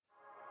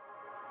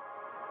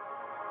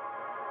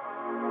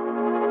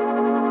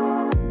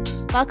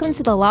Welcome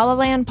to the Lala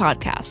Land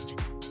podcast.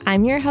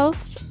 I'm your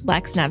host,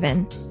 Lex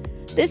Nevin.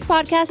 This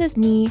podcast is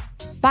me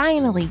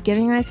finally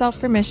giving myself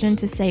permission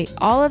to say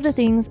all of the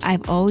things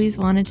I've always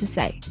wanted to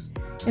say.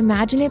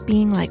 Imagine it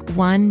being like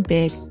one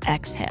big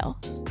exhale.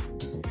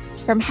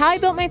 From how I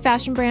built my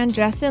fashion brand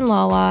Dressed in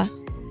Lala,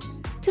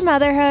 to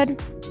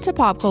motherhood, to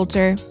pop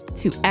culture,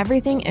 to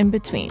everything in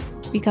between.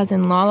 Because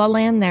in Lala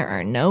Land, there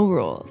are no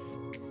rules.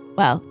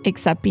 Well,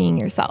 except being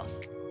yourself.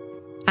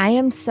 I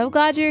am so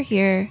glad you're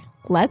here.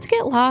 Let's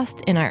get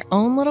lost in our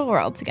own little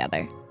world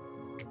together.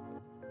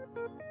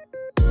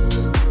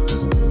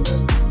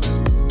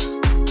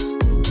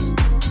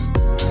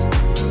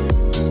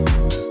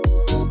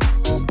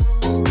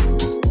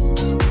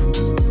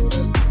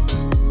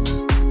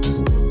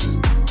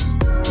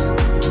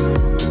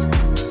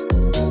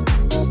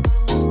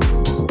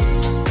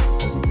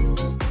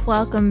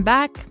 Welcome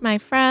back, my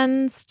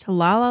friends, to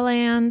Lala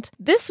Land.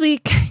 This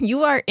week,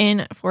 you are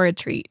in for a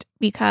treat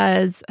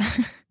because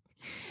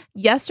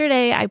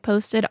yesterday I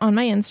posted on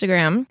my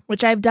Instagram,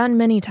 which I've done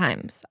many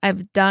times.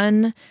 I've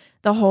done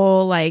the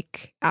whole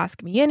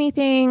ask me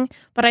anything,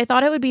 but I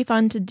thought it would be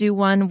fun to do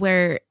one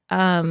where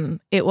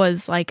it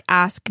was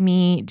ask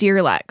me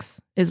Dear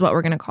Lex is what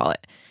we're going to call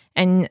it.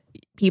 And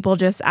people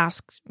just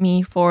asked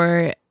me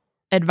for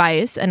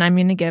advice and I'm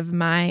going to give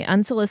my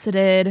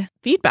unsolicited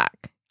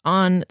feedback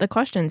on the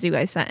questions you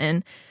guys sent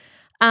in.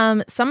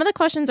 Some of the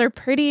questions are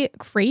pretty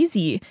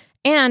crazy.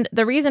 And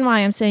the reason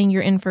why I'm saying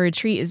you're in for a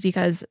treat is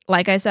because,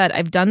 like I said,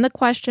 I've done the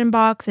question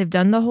box. I've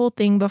done the whole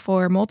thing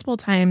before multiple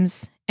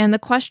times. And the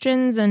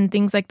questions and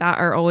things like that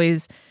are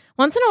always,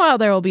 once in a while,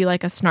 there will be a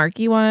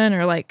snarky one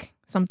or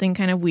something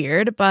kind of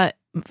weird. But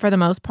for the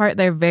most part,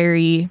 they're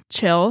very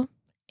chill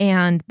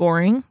and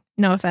boring.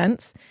 No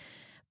offense.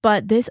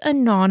 But this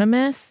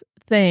anonymous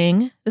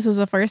thing, this was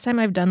the first time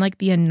I've done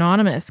the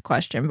anonymous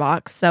question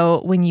box.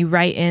 So when you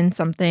write in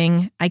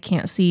something, I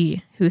can't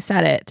see who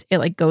said it.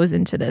 It goes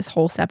into this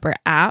whole separate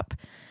app.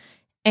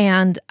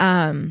 And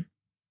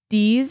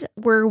these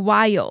were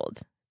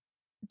wild.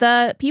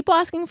 The people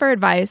asking for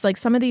advice,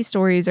 some of these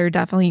stories are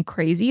definitely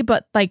crazy,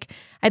 but I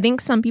think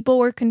some people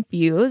were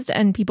confused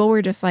and people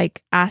were just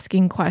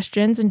asking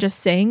questions and just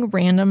saying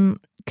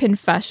random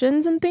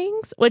confessions and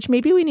things, which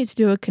maybe we need to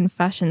do a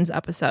confessions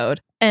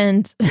episode.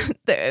 And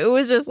it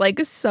was just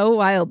so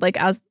wild,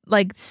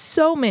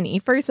 so many.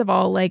 First of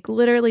all,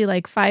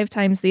 literally 5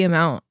 times the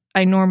amount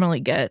I normally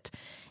get.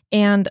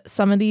 And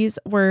some of these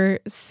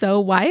were so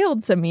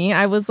wild to me.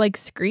 I was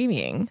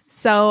screaming.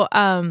 So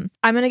I'm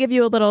going to give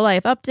you a little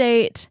life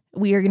update.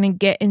 We are going to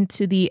get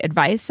into the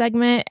advice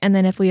segment. And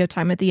then if we have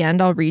time at the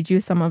end, I'll read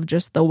you some of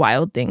just the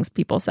wild things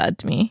people said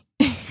to me.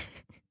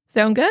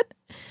 Sound good?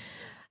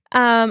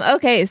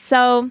 Okay,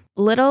 so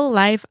little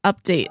life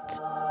update.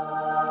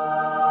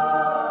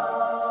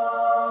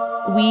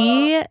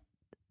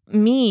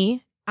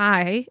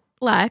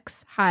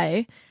 Lex,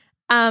 hi.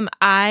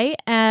 I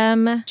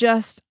am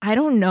just, I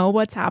don't know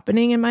what's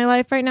happening in my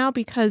life right now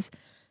because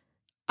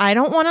I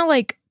don't want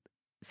to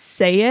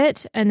say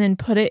it and then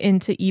put it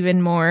into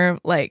even more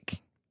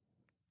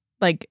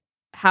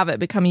have it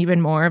become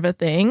even more of a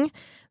thing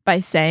by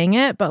saying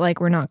it, but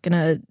we're not going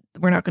to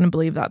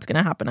believe that's going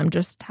to happen. I'm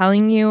just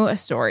telling you a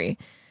story.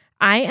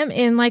 I am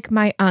in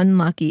my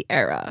unlucky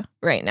era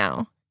right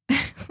now.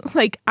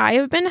 I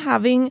have been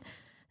having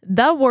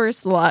the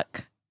worst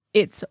luck.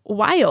 It's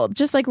wild.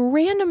 Just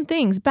random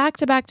things back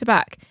to back to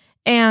back.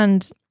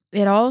 And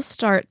it all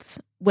starts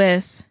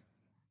with,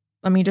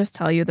 let me just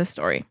tell you the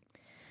story.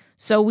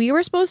 So we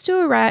were supposed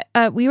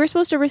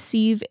to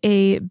receive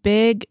a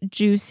big,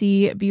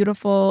 juicy,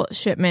 beautiful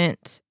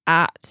shipment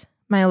at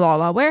my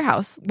Lala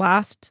warehouse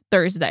last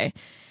Thursday.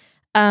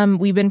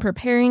 We've been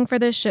preparing for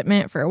this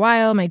shipment for a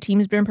while. My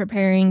team's been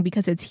preparing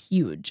because it's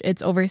huge.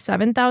 It's over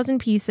 7,000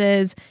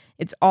 pieces.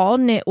 It's all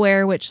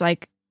knitwear, which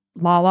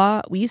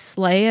Lala, we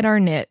slay at our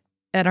knits.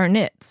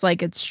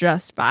 It's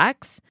just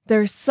facts.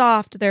 They're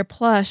soft, they're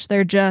plush,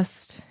 we're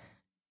just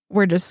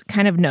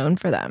kind of known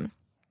for them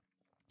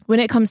when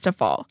it comes to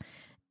fall.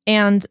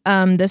 And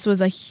this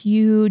was a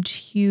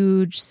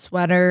huge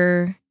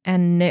sweater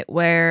and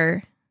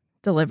knitwear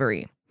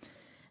delivery.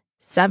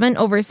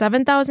 Over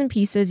 7,000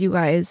 pieces, you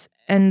guys,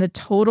 and the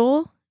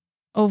total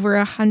over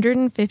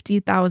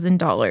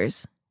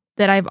 $150,000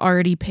 that I've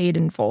already paid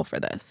in full for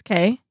this.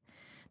 Okay,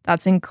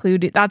 that's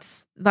included.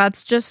 That's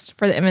just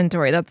for the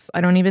inventory.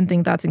 I don't even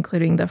think that's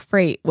including the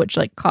freight, which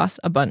costs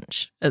a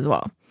bunch as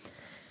well.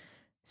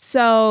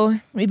 So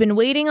we've been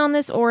waiting on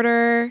this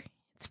order.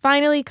 It's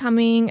finally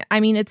coming. I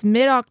mean, it's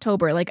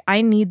mid-October.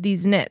 I need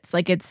these knits.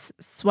 It's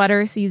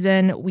sweater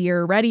season. We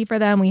are ready for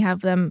them. We have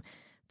them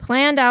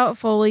planned out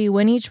fully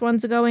when each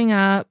one's going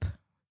up,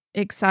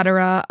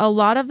 etc. A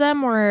lot of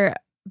them were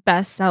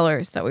best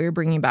sellers that we were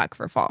bringing back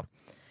for fall.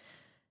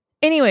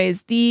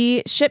 Anyways,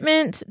 the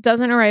shipment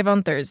doesn't arrive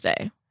on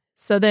Thursday.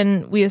 So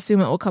then we assume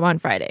it will come on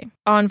Friday.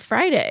 On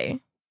Friday,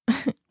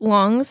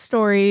 long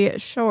story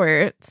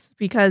short,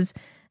 because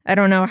I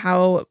don't know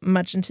how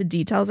much into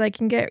details I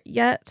can get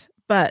yet,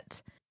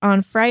 but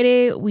on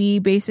Friday, we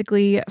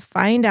basically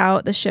find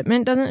out the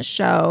shipment doesn't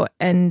show.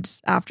 And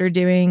after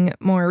doing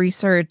more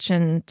research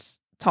and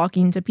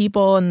talking to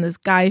people, and this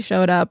guy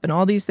showed up and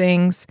all these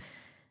things,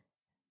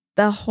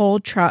 the whole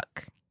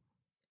truck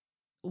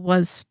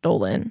was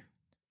stolen.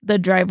 The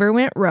driver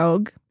went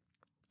rogue,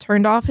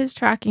 turned off his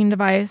tracking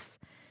device,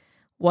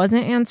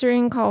 wasn't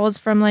answering calls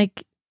from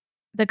like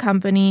the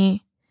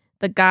company.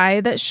 The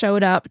guy that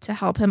showed up to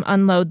help him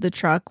unload the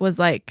truck was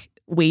like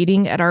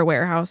waiting at our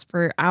warehouse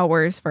for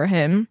hours for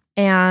him.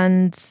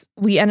 And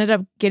we ended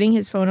up getting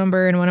his phone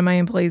number, and one of my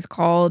employees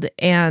called,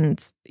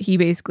 and he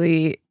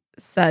basically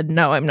said,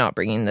 no, I'm not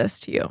bringing this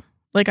to you.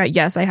 Like,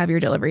 yes, I have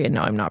your delivery, and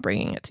no, I'm not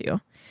bringing it to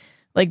you.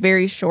 Like,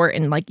 very short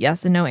and like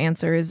yes and no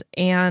answers.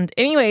 And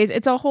anyways,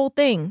 it's a whole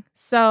thing.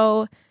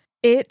 So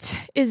it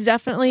is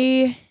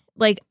definitely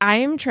like,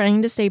 I'm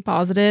trying to stay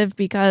positive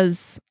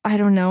because I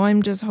don't know.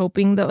 I'm just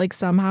hoping that like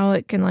somehow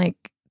it can like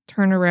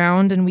turn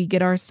around and we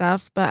get our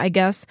stuff. But I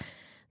guess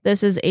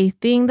this is a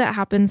thing that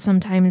happens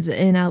sometimes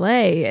in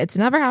LA. It's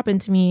never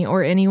happened to me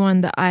or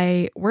anyone that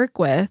I work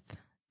with.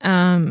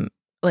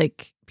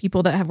 Like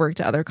people that have worked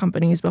at other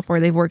companies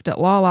before they've worked at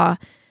Lala.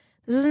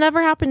 This has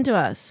never happened to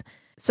us.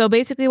 So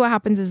basically what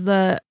happens is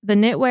the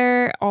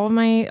knitwear,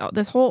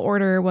 this whole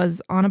order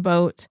was on a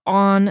boat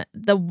on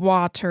the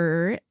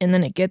water, and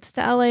then it gets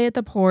to LA at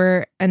the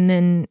port, and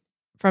then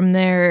from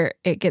there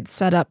it gets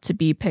set up to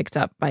be picked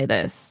up by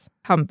this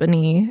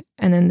company,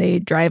 and then they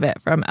drive it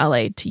from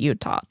LA to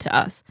Utah to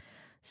us.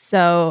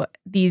 So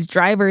these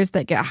drivers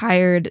that get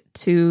hired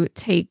to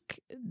take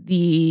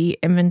the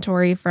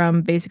inventory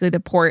from basically the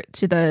port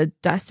to the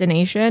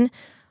destination,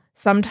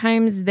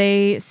 sometimes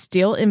they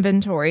steal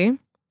inventory.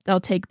 They'll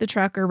take the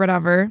truck or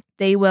whatever.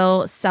 They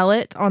will sell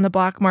it on the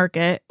black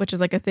market, which is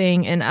like a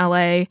thing in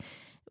LA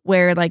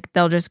where like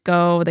they'll just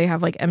go, they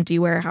have like empty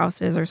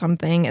warehouses or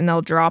something, and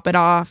they'll drop it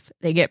off.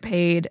 They get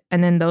paid.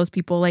 And then those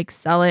people like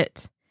sell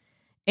it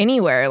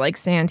anywhere, like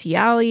Santee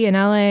Alley in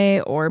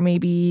LA, or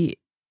maybe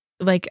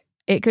like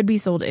it could be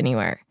sold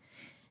anywhere.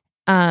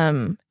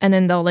 And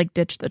then they'll like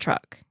ditch the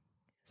truck.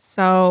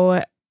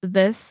 So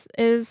this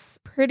is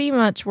pretty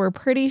much, we're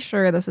pretty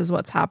sure this is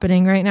what's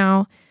happening right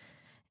now.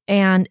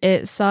 And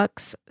it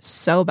sucks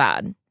so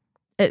bad.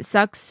 It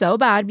sucks so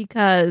bad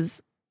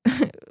because,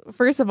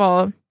 first of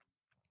all,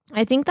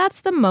 I think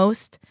it's the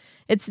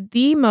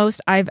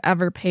most I've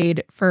ever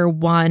paid for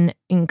one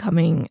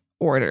incoming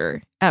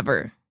order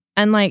ever.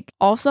 And like,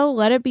 also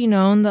let it be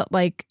known that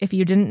like, if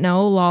you didn't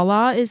know,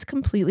 Lala is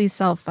completely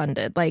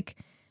self-funded. Like,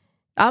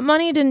 that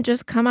money didn't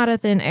just come out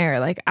of thin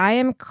air. Like, I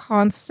am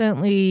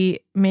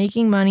constantly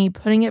making money,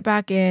 putting it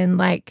back in,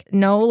 like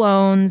no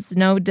loans,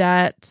 no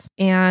debt.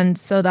 And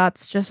so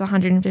that's just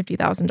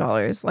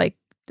 $150,000 like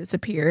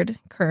disappeared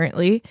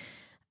currently,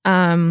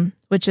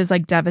 which is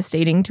like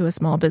devastating to a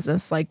small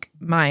business like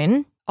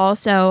mine.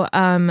 Also,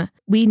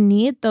 we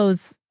need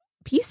those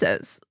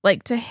pieces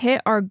like to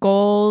hit our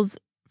goals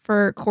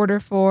for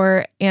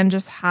Q4 and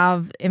just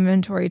have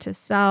inventory to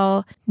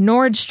sell.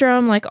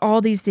 Nordstrom, like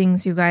all these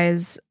things, you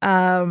guys.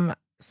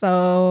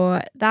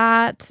 So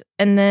that,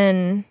 and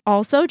then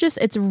also just,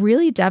 it's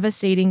really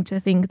devastating to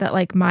think that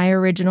like my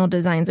original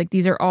designs, like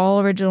these are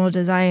all original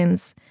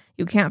designs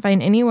you can't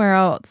find anywhere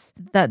else,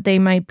 that they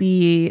might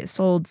be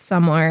sold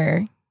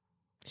somewhere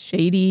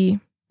shady.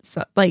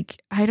 So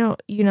like, I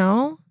don't,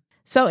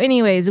 So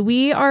anyways,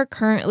 we are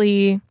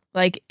currently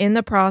like in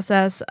the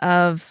process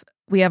of,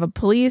 we have a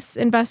police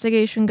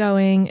investigation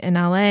going in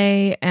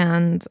LA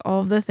and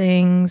all of the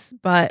things,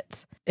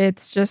 but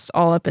it's just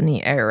all up in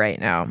the air right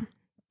now.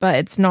 But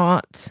it's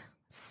not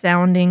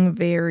sounding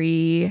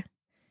very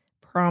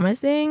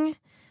promising.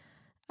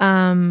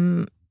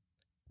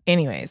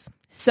 Anyways,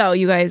 so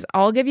you guys,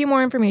 I'll give you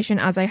more information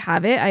as I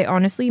have it. I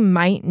honestly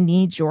might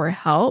need your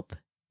help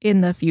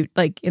in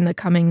the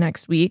coming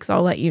next week. So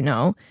I'll let you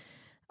know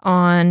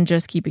on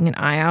just keeping an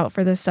eye out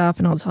for this stuff,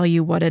 and I'll tell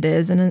you what it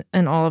is and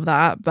all of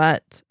that.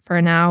 But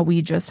for now,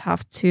 we just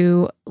have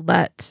to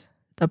let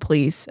the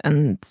police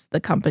and the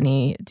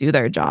company do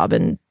their job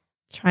and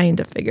trying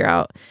to figure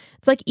out.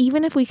 It's like,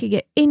 even if we could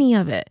get any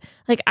of it,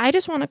 like, I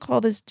just want to call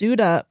this dude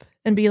up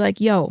and be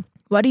like, yo,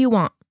 what do you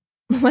want?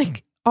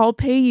 Like, I'll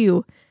pay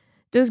you.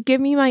 Just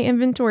give me my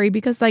inventory,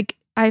 because like,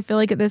 I feel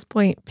like at this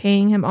point,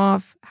 paying him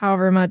off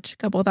however much,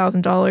 couple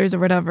 $1,000s or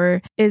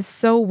whatever, is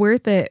so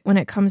worth it when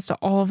it comes to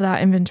all of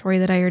that inventory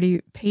that I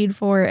already paid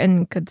for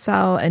and could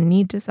sell and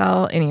need to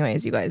sell.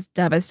 Anyways, you guys,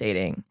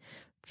 devastating.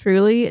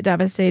 Truly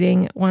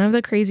devastating. One of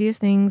the craziest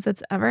things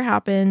that's ever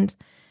happened.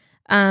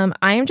 I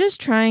am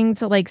just trying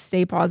to like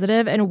stay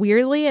positive. And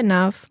weirdly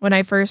enough, when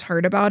I first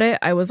heard about it,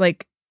 I was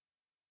like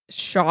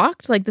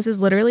shocked. Like, this is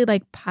literally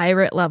like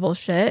pirate level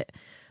shit.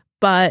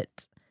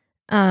 But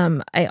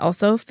I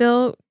also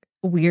feel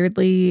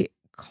weirdly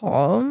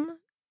calm.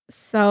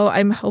 So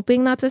I'm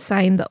hoping that's a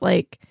sign that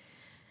like,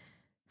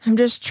 I'm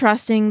just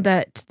trusting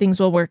that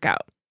things will work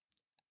out.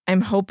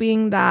 I'm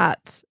hoping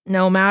that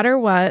no matter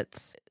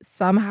what,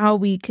 somehow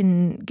we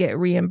can get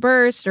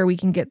reimbursed, or we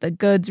can get the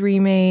goods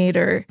remade,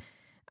 or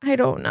I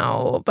don't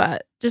know,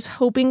 but just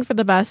hoping for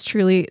the best,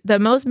 truly. The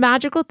most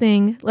magical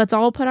thing, let's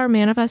all put our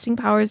manifesting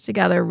powers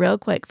together real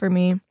quick for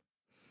me.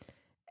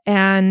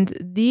 And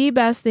the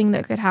best thing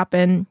that could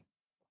happen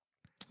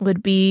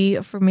would be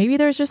for maybe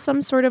there's just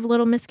some sort of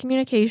little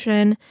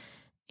miscommunication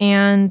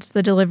and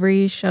the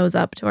delivery shows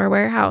up to our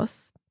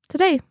warehouse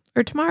today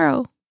or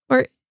tomorrow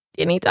or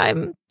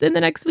anytime in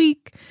the next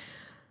week.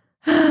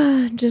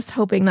 Just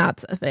hoping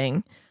that's a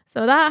thing.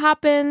 So that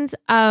happened.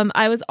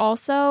 I was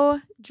also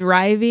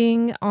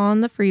driving on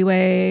the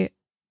freeway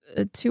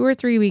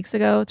 3 weeks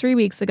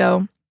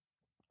ago,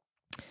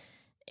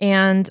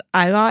 and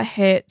I got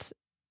hit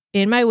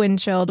in my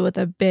windshield with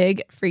a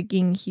big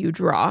freaking huge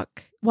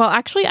rock. Well,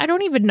 actually, I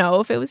don't even know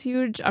if it was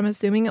huge. I'm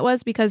assuming it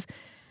was because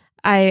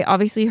I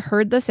obviously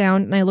heard the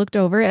sound and I looked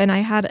over and I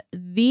had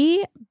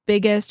the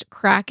biggest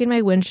crack in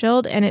my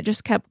windshield and it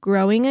just kept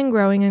growing and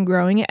growing and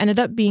growing. It ended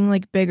up being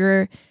like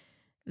bigger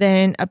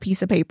than a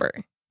piece of paper.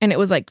 And it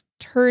was like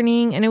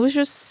turning and it was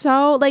just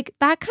so like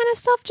that kind of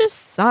stuff just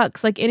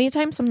sucks. Like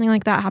anytime something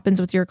like that happens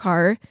with your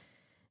car,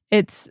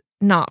 it's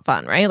not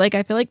fun, right? Like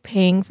I feel like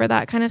paying for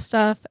that kind of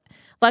stuff.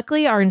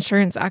 Luckily, our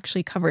insurance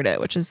actually covered it,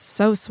 which is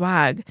so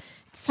swag.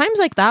 It's times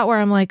like that where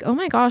I'm like, oh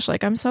my gosh,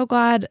 like I'm so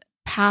glad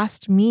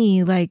past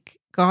me like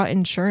got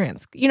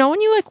insurance. You know, when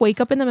you like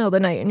wake up in the middle of the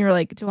night and you're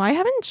like, do I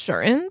have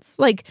insurance?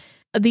 Like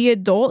the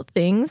adult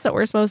things that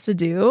we're supposed to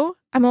do.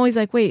 I'm always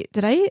like, wait,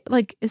 did I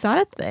like, is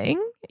that a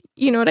thing?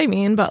 You know what I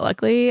mean? But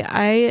luckily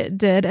I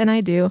did and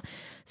I do.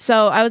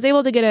 So I was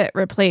able to get it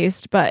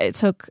replaced, but it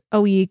took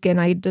a week and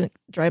I didn't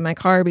drive my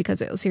car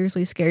because it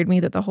seriously scared me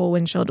that the whole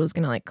windshield was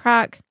going to like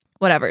crack,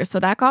 whatever. So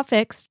that got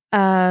fixed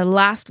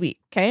last week.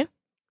 Okay.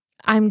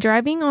 I'm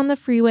driving on the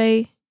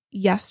freeway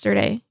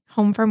yesterday,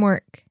 home from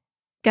work.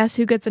 Guess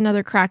who gets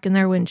another crack in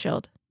their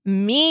windshield?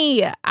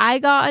 Me. I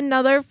got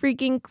another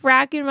freaking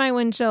crack in my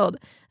windshield.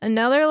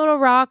 Another little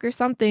rock or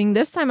something.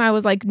 This time I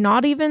was like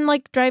not even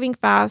like driving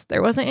fast.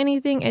 There wasn't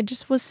anything. It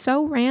just was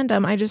so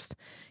random. I just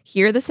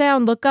hear the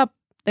sound, look up.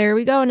 There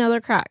we go.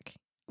 Another crack.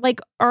 Like,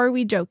 are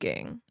we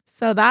joking?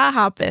 So that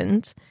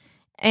happened.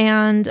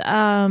 And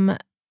I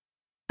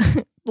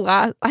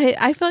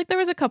feel like there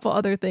was a couple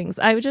other things.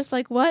 I was just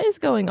like, what is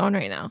going on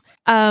right now?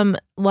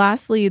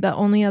 Lastly, the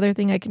only other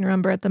thing I can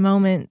remember at the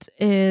moment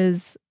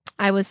is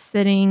I was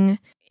sitting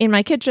in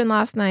my kitchen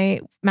last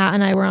night. Matt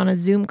and I were on a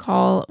Zoom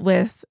call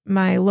with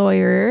my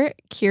lawyer,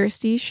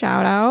 Kirsty,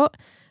 shout out.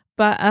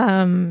 But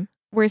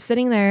we're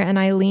sitting there and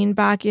I leaned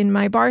back in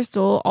my bar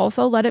stool.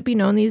 Also, let it be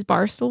known these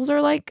bar stools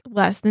are like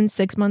less than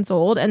 6 months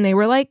old. And they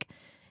were like,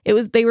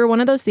 they were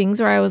one of those things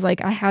where I was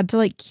like, I had to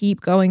like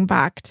keep going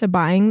back to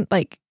buying,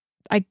 like,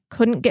 I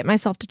couldn't get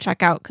myself to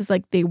check out because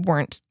like they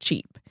weren't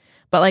cheap,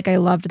 but like I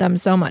loved them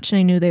so much and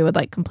I knew they would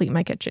like complete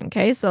my kitchen.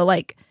 Okay. So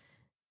like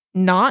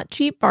not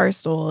cheap bar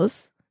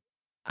stools.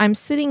 I'm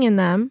sitting in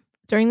them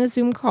during the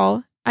Zoom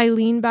call. I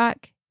lean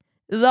back.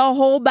 The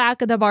whole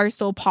back of the bar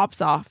stool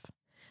pops off.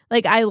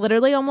 Like I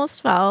literally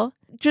almost fell.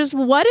 Just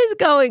what is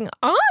going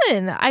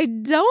on? I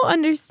don't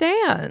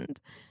understand.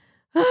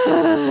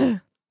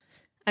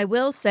 I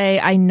will say,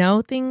 I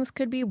know things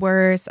could be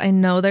worse. I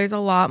know there's a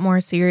lot more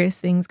serious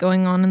things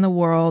going on in the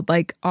world.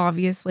 Like,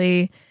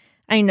 obviously,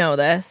 I know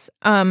this.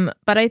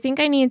 But I think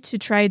I need to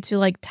try to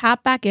like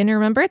tap back in.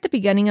 Remember at the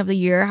beginning of the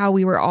year how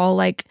we were all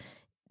like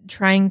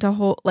trying to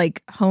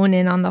hone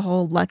in on the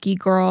whole lucky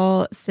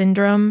girl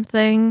syndrome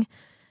thing?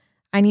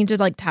 I need to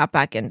like tap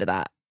back into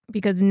that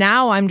because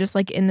now I'm just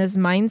like in this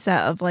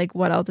mindset of like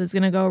what else is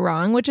going to go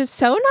wrong, which is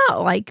so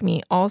not like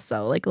me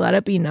also. Like, let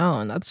it be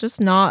known. That's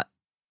just not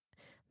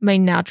my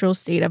natural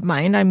state of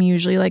mind. I'm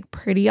usually like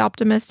pretty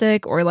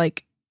optimistic or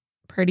like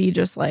pretty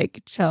just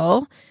like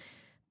chill.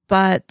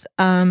 But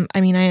I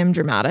mean, I am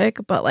dramatic,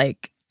 but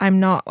like I'm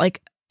not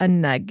like a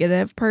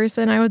negative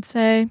person, I would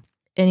say.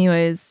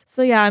 Anyways,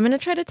 so yeah, I'm going to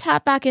try to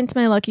tap back into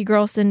my lucky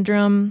girl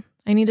syndrome.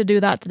 I need to do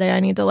that today. I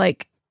need to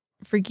like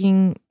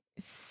freaking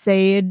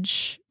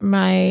sage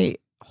my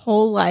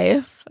whole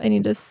life. I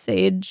need to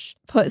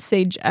put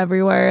sage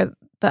everywhere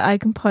that I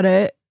can put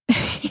it.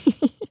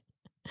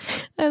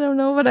 I don't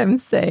know what I'm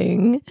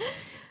saying.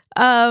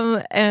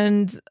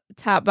 And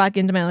tap back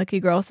into my lucky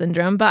girl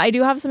syndrome. But I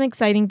do have some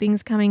exciting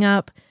things coming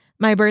up.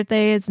 My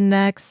birthday is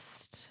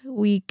next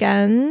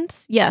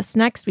weekend. Yes,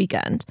 next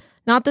weekend.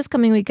 Not this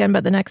coming weekend,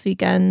 but the next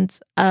weekend.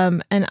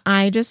 And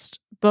I just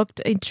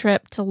booked a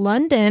trip to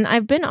London.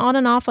 I've been on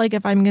and off like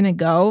if I'm going to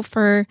go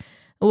for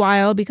a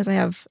while because I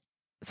have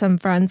some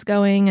friends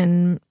going.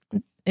 And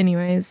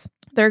anyways,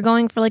 they're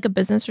going for like a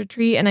business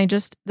retreat. And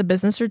the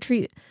business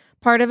retreat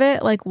part of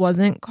it like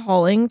wasn't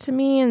calling to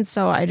me. And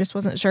so I just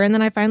wasn't sure. And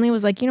then I finally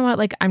was like, you know what?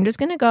 Like, I'm just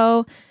going to go.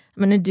 I'm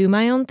going to do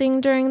my own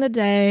thing during the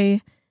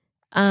day.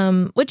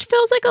 Which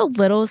feels like a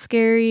little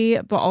scary,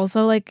 but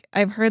also like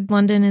I've heard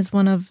London is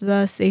one of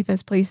the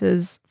safest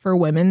places for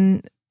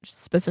women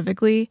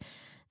specifically.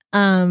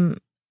 And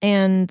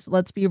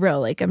let's be real,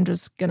 like I'm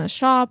just going to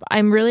shop.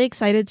 I'm really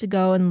excited to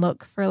go and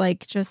look for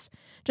like just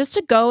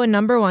to go and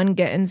number one,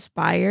 get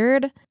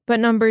inspired, But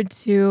number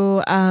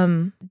two,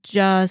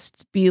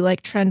 just be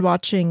like trend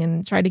watching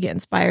and try to get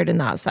inspired in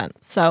that sense.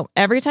 So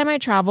every time I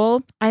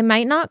travel, I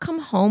might not come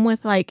home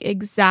with like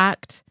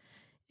exact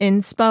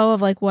inspo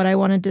of like what I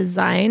want to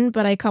design,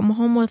 but I come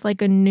home with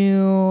like a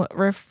new,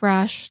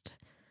 refreshed,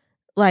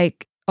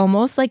 like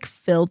almost like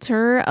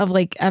filter of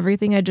like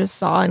everything I just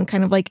saw, and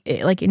kind of like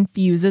it like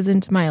infuses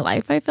into my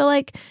life. I feel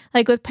like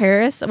with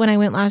Paris, when I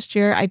went last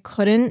year, I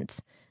couldn't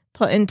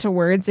put into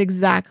words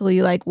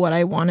exactly like what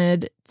I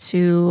wanted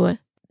to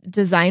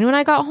design when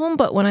I got home.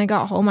 But when I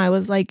got home, I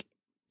was like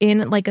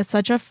in like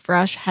such a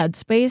fresh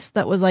headspace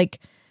that was like,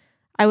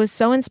 I was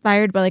so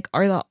inspired by like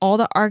all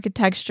the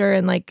architecture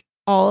and like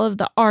all of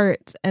the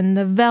art and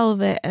the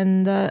velvet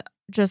and the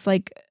just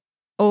like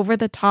over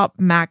the top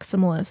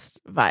maximalist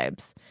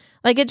vibes.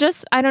 Like it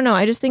just, I don't know.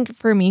 I just think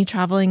for me,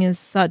 traveling is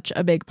such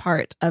a big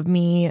part of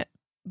me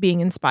being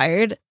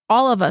inspired.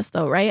 All of us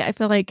though, right? I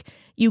feel like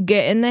you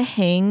get in the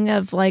hang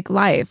of like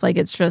life. Like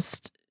it's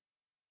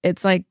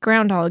like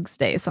Groundhog's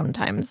Day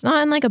sometimes,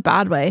 not in like a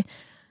bad way.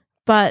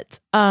 But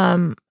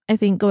I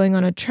think going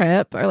on a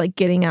trip or like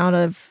getting out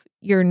of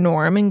your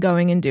norm and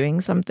going and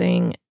doing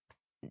something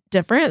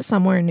different,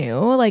 somewhere new,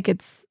 like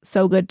it's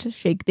so good to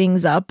shake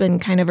things up and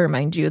kind of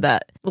remind you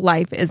that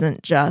life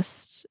isn't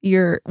just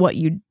what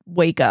you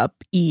wake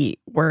up, eat,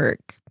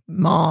 work,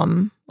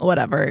 mom,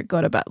 whatever, go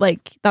to bed.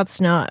 Like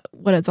that's not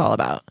what it's all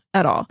about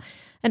at all.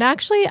 And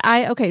actually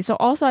so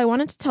also I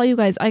wanted to tell you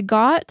guys,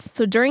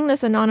 so during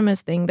this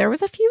anonymous thing, there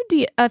was a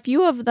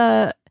few of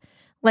the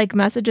like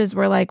messages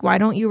were like, why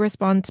don't you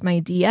respond to my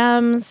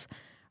DMs?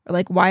 Or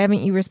like, why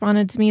haven't you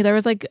responded to me? There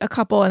was like a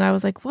couple, and I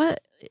was like,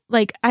 what?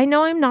 Like, I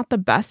know I'm not the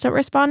best at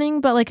responding,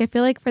 but like, I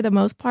feel like for the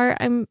most part,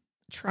 I'm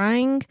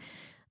trying.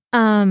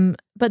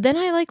 But then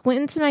I like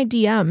went into my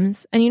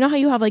DMs, and you know how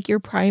you have like your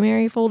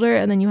primary folder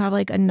and then you have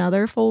like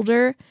another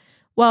folder?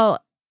 Well,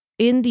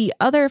 in the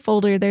other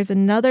folder, there's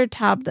another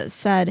tab that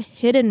said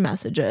hidden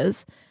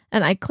messages.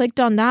 And I clicked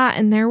on that,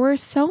 and there were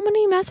so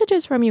many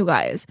messages from you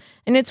guys.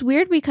 And it's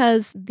weird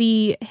because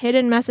the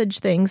hidden message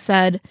thing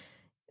said,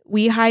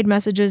 we hide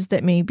messages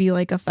that may be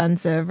like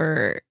offensive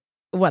or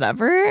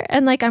whatever.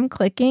 And like I'm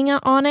clicking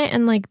on it,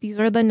 and like these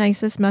are the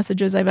nicest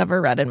messages I've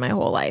ever read in my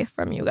whole life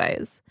from you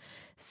guys.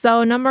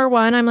 So number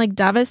one, I'm like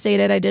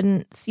devastated I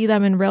didn't see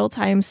them in real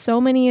time.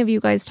 So many of you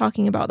guys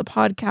talking about the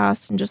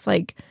podcast and just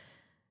like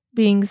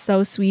being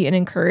so sweet and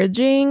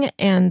encouraging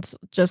and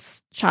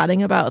just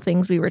chatting about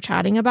things we were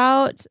chatting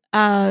about.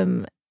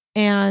 And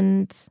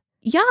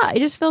yeah, I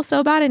just feel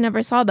so bad I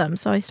never saw them.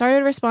 So I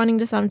started responding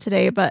to some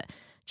today, but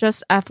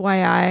just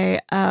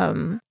FYI,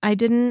 I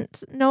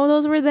didn't know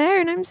those were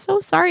there, and I'm so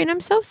sorry. And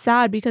I'm so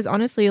sad because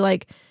honestly,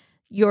 like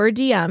your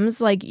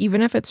DMs, like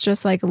even if it's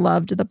just like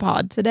loved the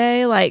pod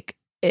today, like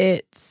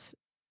it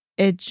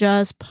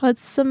just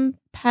puts some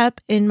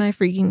pep in my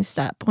freaking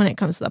step when it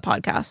comes to the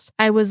podcast.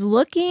 I was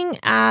looking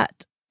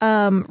at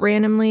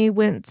randomly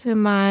went to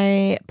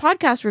my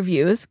podcast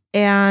reviews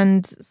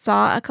and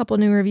saw a couple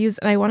new reviews,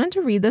 and I wanted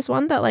to read this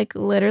one that like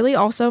literally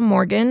also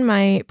Morgan,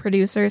 my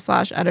producer /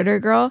 editor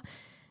girl,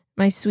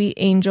 my sweet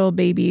angel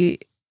baby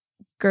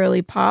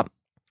girly pop.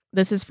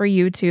 This is for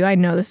you too. I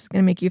know this is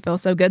going to make you feel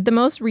so good. The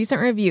most recent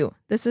review.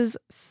 This is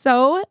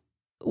so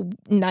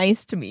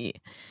nice to me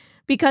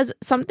because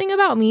something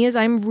about me is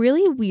I'm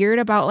really weird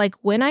about like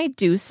when I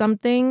do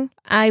something,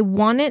 I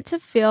want it to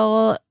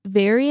feel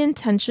very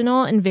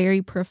intentional and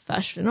very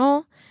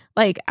professional.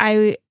 Like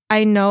I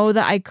know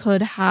that I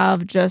could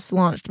have just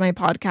launched my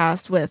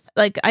podcast with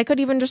like, I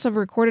could even just have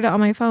recorded it on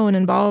my phone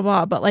and blah, blah,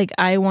 blah. But like,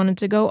 I wanted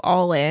to go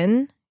all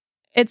in.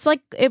 It's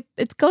like,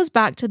 it goes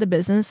back to the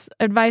business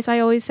advice I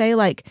always say,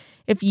 like,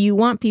 if you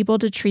want people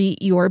to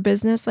treat your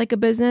business like a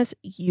business,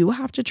 you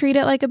have to treat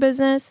it like a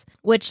business,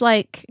 which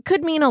like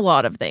could mean a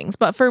lot of things.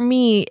 But for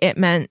me, it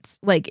meant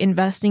like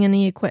investing in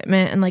the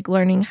equipment and like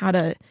learning how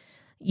to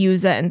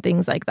use it and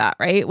things like that,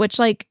 right? Which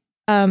like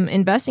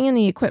investing in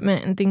the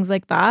equipment and things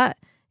like that,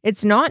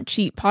 it's not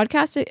cheap.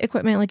 Podcast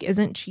equipment like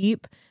isn't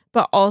cheap,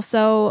 but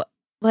also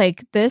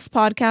like this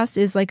podcast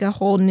is like a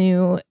whole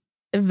new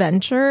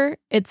venture.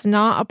 It's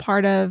not a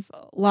part of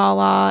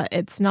Lala.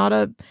 It's not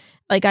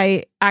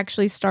I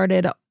actually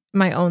started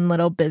my own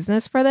little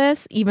business for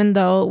this, even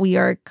though we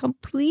are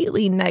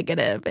completely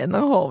negative in the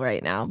hole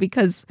right now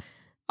because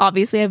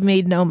obviously I've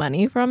made no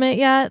money from it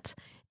yet.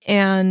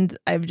 And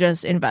I've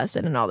just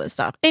invested in all this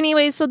stuff.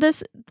 Anyway, so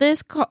this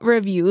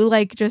review,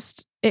 like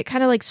just, it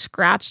kind of like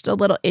scratched a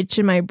little itch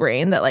in my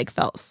brain that like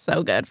felt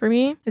so good for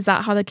me. Is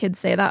that how the kids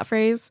say that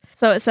phrase?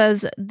 So it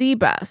says, the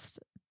best.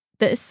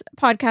 This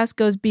podcast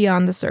goes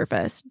beyond the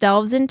surface,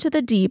 delves into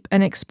the deep,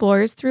 and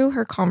explores through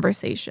her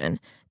conversation.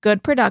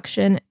 Good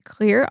production,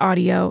 clear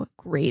audio,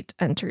 great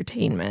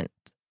entertainment.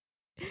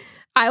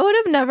 I would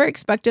have never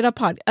expected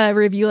a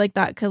review like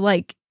that could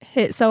like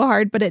hit so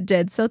hard, but it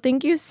did. So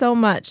thank you so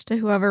much to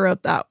whoever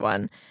wrote that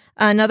one.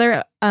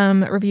 Another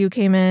review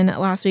came in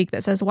last week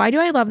that says, why do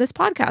I love this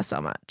podcast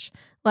so much?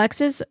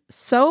 Lex is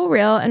so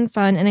real and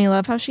fun, and I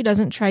love how she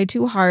doesn't try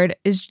too hard.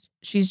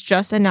 She's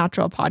just a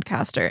natural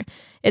podcaster.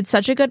 It's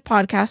such a good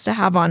podcast to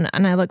have on,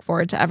 and I look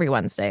forward to every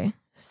Wednesday.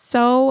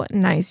 So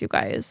nice, you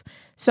guys.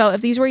 So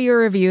if these were your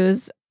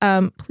reviews,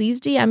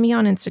 please DM me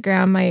on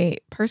Instagram. My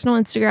personal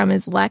Instagram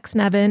is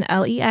LexNevin,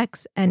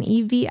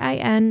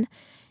 LEXNEVIN.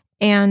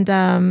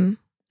 And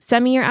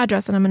send me your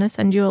address and I'm going to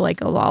send you a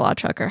Lala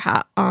trucker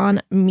hat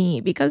on me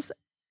because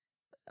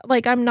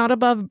I'm not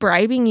above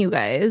bribing you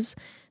guys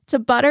to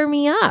butter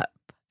me up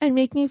and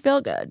make me feel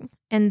good.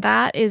 And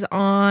that is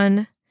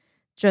on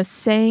just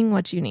saying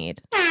what you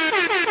need.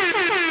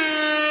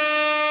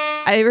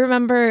 I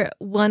remember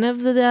one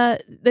of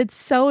it's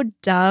so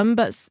dumb,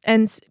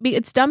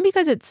 it's dumb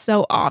because it's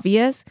so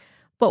obvious,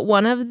 but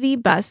one of the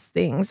best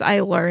things I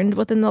learned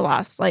within the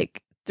last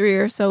 3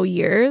 or so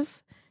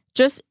years,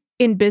 just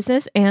in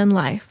business and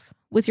life,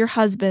 with your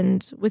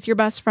husband, with your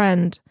best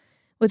friend,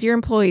 with your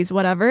employees,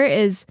 whatever,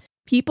 is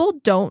people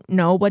don't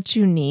know what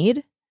you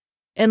need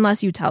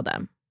unless you tell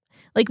them.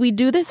 We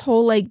do this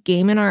whole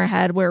game in our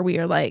head where we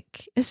are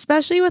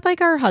especially with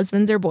our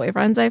husbands or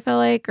boyfriends, I feel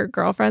or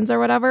girlfriends or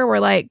whatever,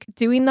 we're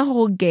doing the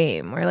whole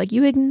game where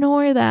you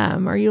ignore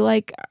them or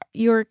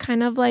you're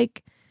kind of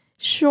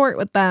short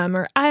with them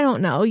or I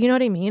don't know, you know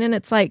what I mean? And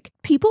it's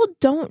people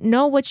don't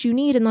know what you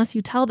need unless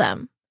you tell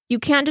them. You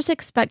can't just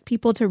expect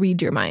people to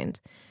read your mind.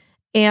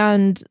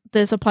 And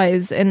this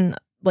applies in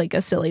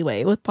a silly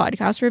way with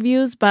podcast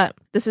reviews, but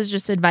this is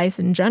just advice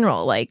in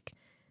general.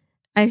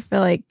 I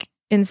feel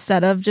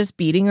instead of just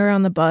beating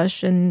around the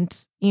bush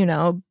and,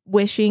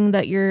 wishing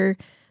that your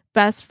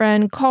best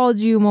friend called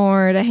you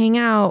more to hang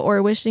out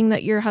or wishing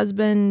that your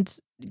husband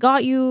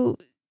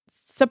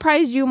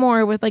surprised you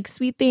more with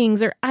sweet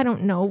things or I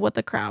don't know what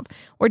the crap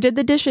or did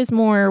the dishes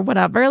more or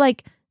whatever,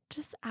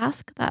 just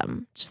ask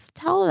them, just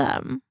tell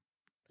them.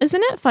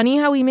 Isn't it funny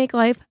how we make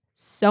life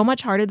so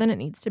much harder than it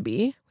needs to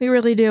be? We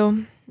really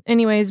do.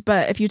 Anyways,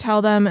 but if you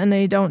tell them and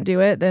they don't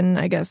do it, then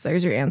I guess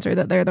there's your answer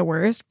that they're the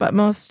worst. But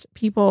most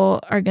people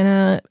are going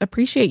to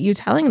appreciate you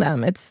telling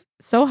them. It's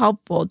so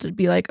helpful to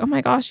be oh my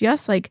gosh,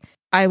 yes,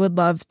 I would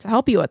love to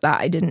help you with that.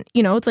 I didn't,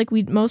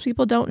 it's most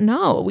people don't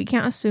know. We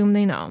can't assume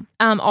they know.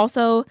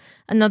 Also,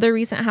 another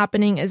recent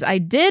happening is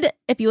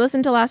if you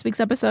listened to last week's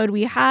episode,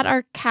 we had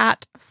our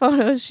cat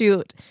photo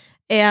shoot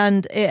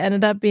and it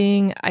ended up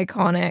being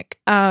iconic.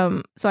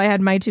 So I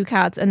had my 2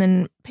 cats and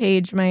then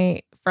Paige,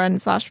 my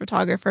friend /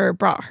 photographer,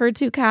 brought her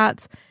 2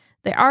 cats.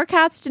 Our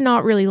cats did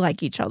not really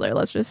like each other.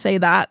 Let's just say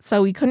that.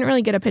 So we couldn't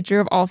really get a picture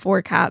of all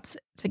 4 cats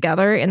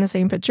together in the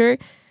same picture,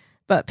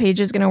 but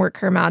Paige is going to work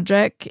her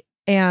magic.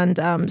 And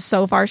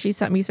so far she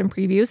sent me some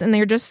previews and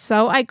they're just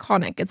so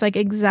iconic. It's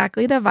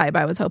exactly the vibe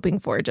I was hoping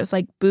for. Just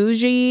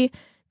bougie,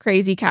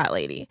 crazy cat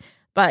lady.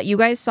 But you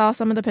guys saw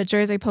some of the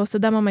pictures. I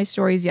posted them on my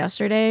stories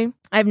yesterday.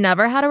 I've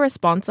never had a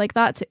response like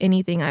that to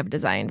anything I've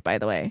designed, by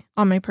the way,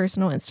 on my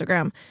personal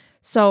Instagram.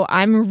 So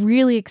I'm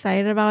really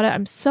excited about it.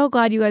 I'm so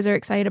glad you guys are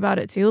excited about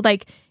it too.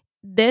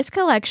 This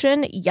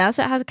collection, yes,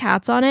 it has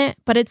cats on it,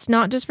 but it's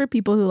not just for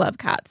people who love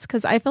cats.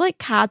 Because I feel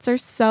cats are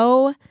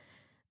so,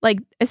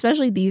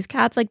 especially these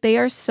cats, they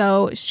are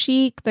so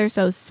chic. They're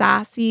so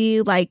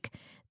sassy.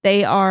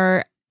 They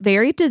are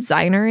very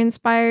designer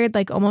inspired,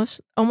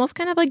 almost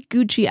kind of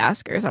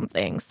Gucci-esque or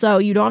something. So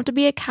you don't have to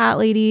be a cat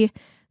lady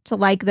to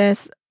like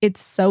this.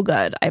 It's so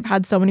good. I've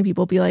had so many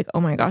people be oh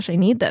my gosh, I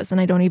need this.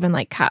 And I don't even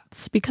like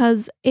cats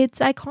because it's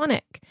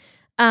iconic.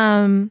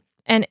 And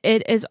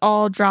it is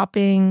all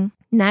dropping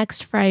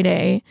next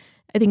Friday.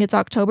 I think it's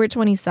October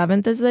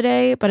 27th is the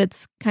day, but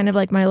it's kind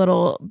of my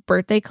little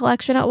birthday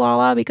collection at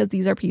Lala because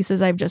these are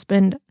pieces I've just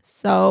been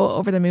so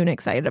over the moon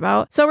excited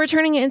about. So we're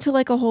turning it into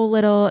a whole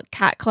little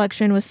cat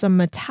collection with some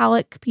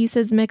metallic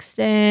pieces mixed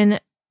in.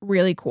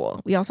 Really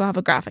cool. We also have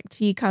a graphic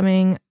tee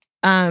coming.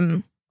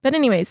 But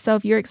anyways, so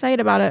if you're excited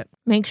about it,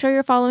 make sure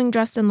you're following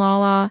Dressed in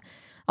Lala.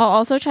 I'll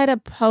also try to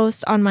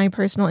post on my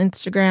personal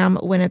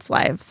Instagram when it's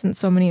live since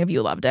so many of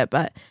you loved it.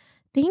 But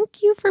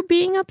thank you for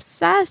being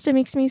obsessed. It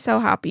makes me so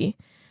happy.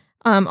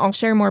 I'll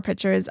share more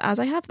pictures as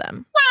I have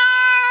them.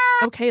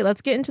 Okay,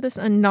 let's get into this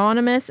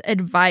anonymous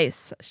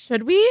advice.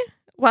 Should we?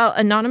 Well,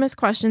 anonymous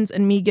questions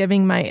and me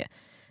giving my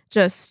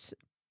just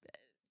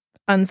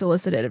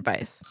unsolicited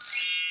advice.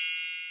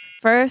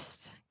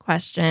 First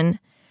question.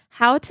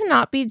 How to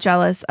not be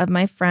jealous of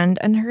my friend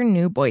and her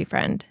new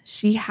boyfriend.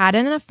 She had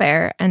an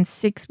affair, and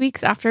 6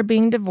 weeks after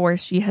being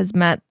divorced, she has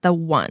met the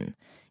one.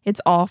 It's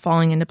all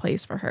falling into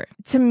place for her.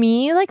 To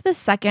me, the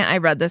second I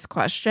read this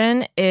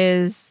question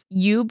is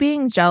you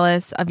being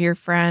jealous of your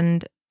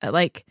friend.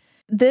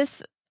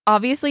 This,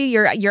 obviously,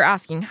 you're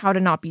asking how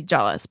to not be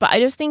jealous. But I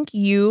just think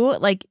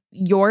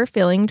your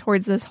feeling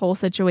towards this whole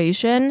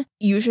situation,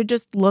 you should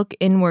just look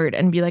inward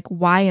and be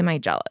why am I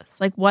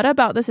jealous? What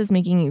about this is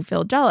making you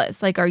feel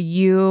jealous? Are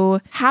you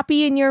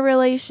happy in your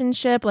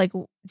relationship?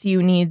 Do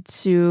you need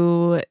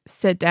to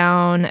sit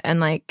down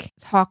and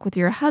talk with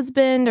your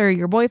husband or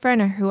your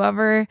boyfriend or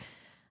whoever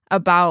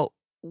about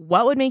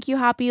what would make you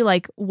happy?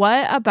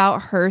 What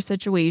about her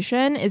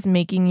situation is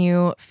making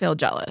you feel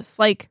jealous?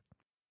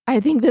 I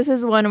think this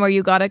is one where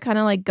you got to kind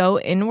of go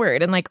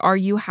inward and are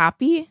you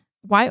happy?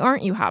 Why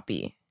aren't you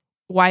happy?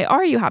 Why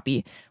are you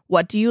happy?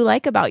 What do you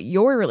like about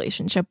your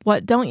relationship?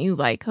 What don't you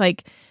like?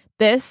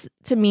 this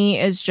to me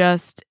is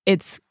just,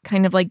 it's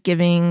kind of like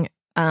giving,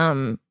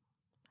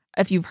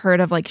 if you've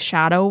heard of like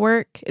shadow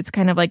work, it's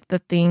kind of like the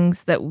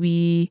things that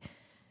we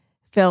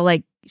feel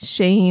like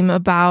shame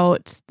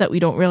about that we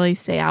don't really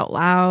say out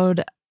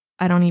loud.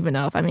 I don't even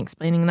know if I'm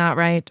explaining that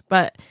right.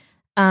 But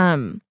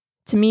to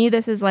me,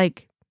 this is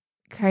like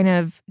kind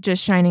of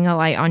just shining a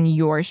light on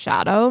your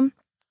shadow.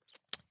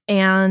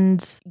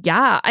 And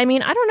yeah, I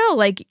mean, I don't know,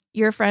 like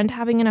your friend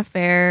having an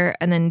affair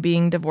and then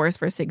being divorced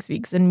for 6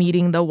 weeks and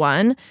meeting the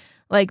one,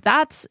 like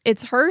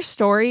it's her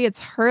story.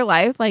 It's her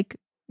life. Like,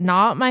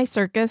 not my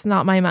circus,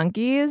 not my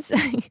monkeys.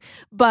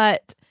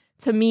 But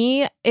to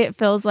me, it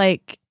feels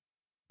like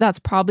that's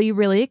probably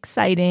really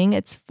exciting.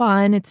 It's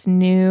fun. It's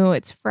new.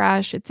 It's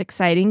fresh. It's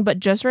exciting.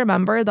 But just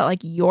remember that like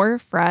your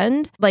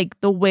friend,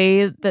 like the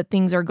way that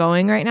things are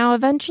going right now,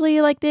 eventually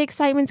like the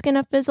excitement's going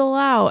to fizzle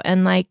out.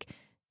 And like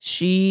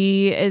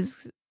she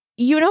is,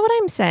 you know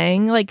what I'm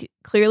saying? Like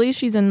clearly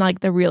she's in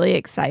like the really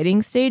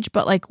exciting stage.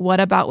 But like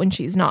what about when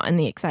she's not in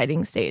the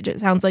exciting stage?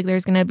 It sounds like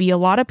there's going to be a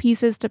lot of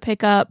pieces to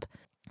pick up.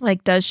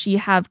 Like, does she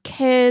have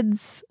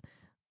kids?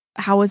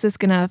 How is this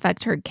going to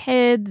affect her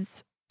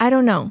kids? I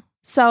don't know.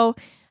 So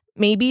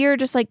maybe you're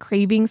just like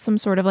craving some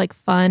sort of like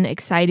fun,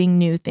 exciting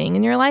new thing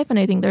in your life. And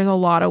I think there's a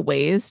lot of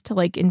ways to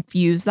like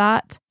infuse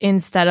that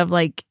instead of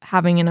like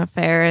having an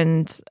affair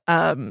and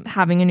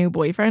having a new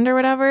boyfriend or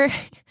whatever.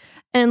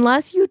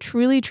 Unless you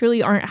truly,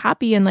 truly aren't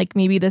happy. And like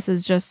maybe this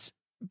is just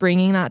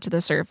bringing that to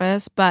the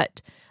surface.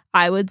 But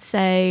I would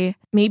say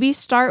maybe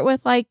start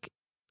with like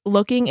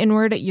looking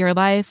inward at your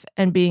life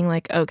and being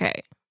like,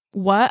 okay,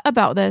 what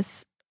about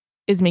this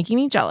is making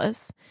me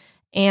jealous?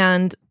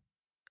 And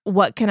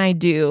what can I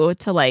do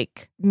to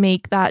like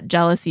make that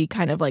jealousy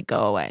kind of like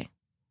go away?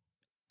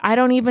 I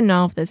don't even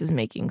know if this is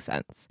making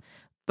sense,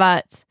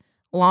 but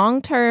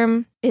long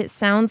term, it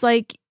sounds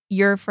like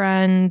your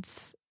friend,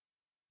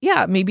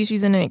 yeah, maybe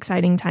she's in an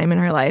exciting time in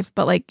her life,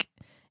 but like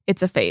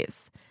it's a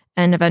phase.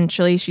 And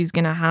eventually she's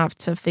going to have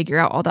to figure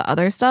out all the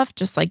other stuff,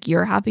 just like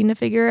you're having to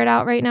figure it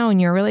out right now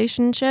in your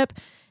relationship.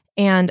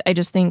 And I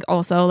just think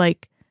also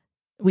like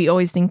we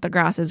always think the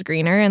grass is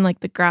greener and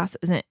like the grass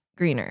isn't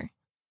greener.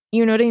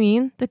 You know what I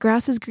mean? The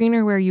grass is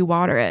greener where you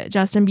water it.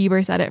 Justin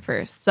Bieber said it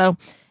first. So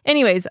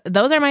anyways,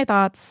 those are my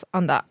thoughts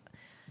on that.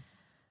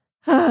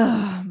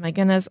 Oh my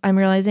goodness. I'm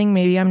realizing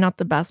maybe I'm not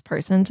the best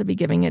person to be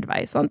giving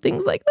advice on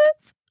things like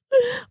this,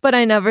 but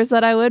I never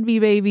said I would be,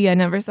 baby. I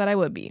never said I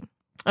would be.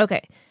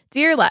 Okay.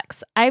 Dear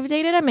Lex, I've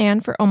dated a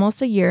man for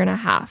almost 1.5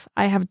 years.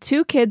 I have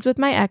 2 kids with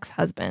my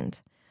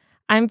ex-husband.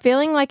 I'm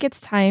feeling like it's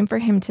time for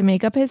him to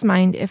make up his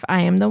mind if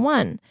I am the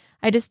one.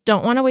 I just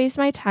don't want to waste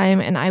my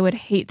time and I would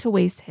hate to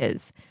waste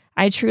his.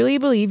 I truly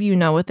believe you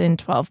know within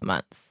 12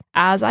 months.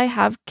 As I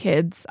have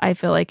kids, I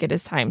feel like it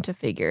is time to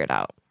figure it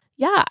out.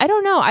 Yeah, I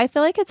don't know. I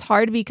feel like it's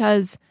hard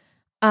because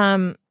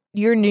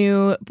your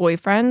new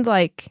boyfriend,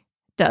 like,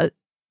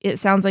 it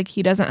sounds like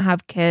he doesn't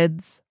have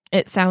kids.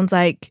 It sounds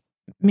like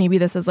maybe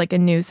this is like a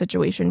new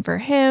situation for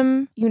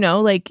him. You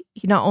know, like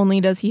he not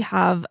only does he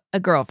have a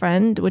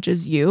girlfriend, which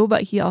is you,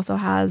 but he also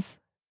has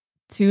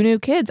 2 new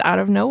kids out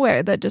of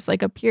nowhere that just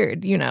like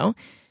appeared, you know?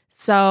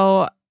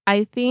 So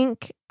I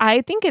think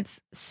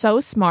it's so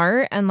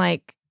smart and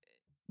like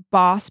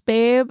boss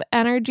babe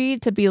energy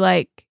to be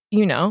like,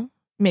 you know,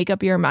 make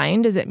up your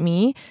mind. Is it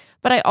me?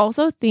 But I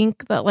also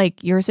think that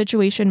like your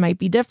situation might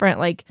be different.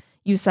 Like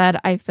you said,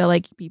 I feel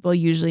like people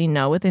usually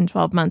know within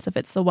 12 months if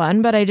it's the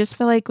one, but I just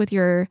feel like with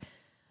your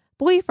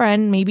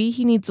boyfriend, maybe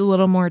he needs a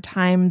little more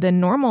time than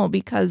normal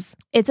because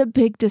it's a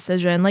big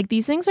decision. Like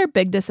these things are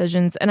big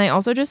decisions. And I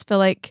also just feel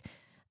like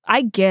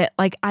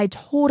I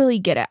totally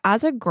get it.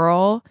 As a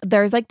girl,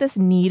 there's like this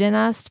need in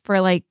us for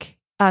like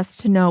us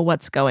to know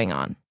what's going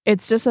on.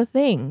 It's just a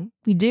thing.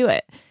 We do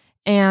it.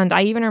 And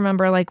I even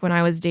remember like when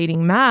I was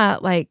dating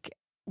Matt, like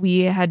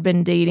we had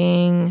been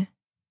dating,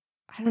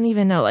 I don't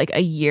even know, like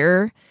a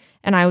year.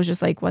 And I was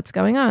just like, what's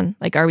going on?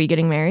 Like, are we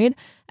getting married?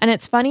 And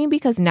it's funny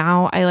because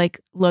now I like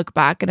look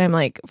back and I'm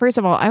like, first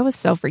of all, I was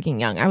so freaking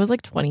young. I was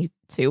like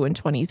 22 and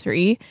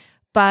 23.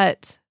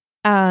 But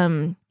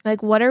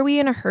like, what are we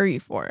in a hurry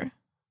for?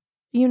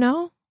 You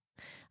know,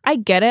 I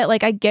get it.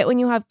 Like, I get when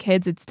you have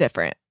kids, it's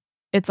different.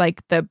 It's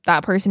like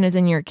that person is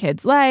in your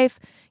kid's life.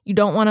 You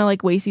don't want to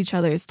like waste each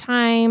other's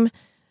time.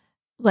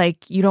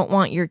 Like, you don't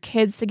want your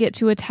kids to get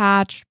too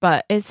attached.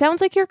 But it sounds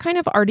like you're kind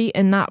of already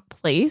in that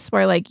place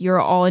where like you're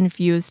all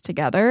infused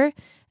together.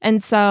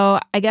 And so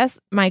I guess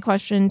my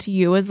question to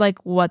you is like,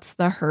 what's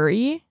the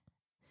hurry?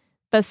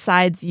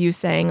 Besides you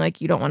saying like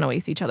you don't want to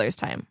waste each other's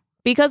time.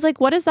 Because like,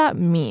 what does that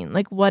mean?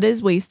 Like, what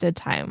is wasted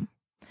time?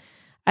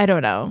 I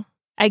don't know.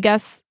 I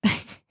guess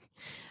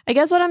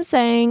what I'm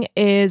saying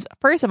is,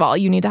 first of all,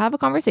 you need to have a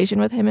conversation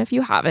with him if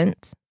you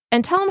haven't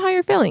and tell him how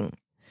you're feeling.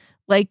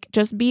 Like,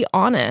 just be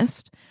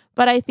honest.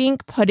 But I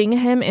think putting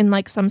him in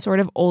like some sort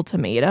of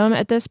ultimatum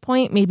at this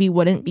point maybe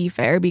wouldn't be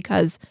fair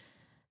because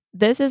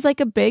this is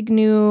like a big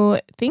new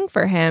thing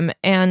for him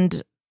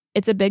and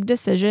it's a big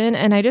decision.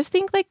 And I just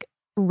think like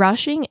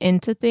rushing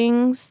into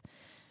things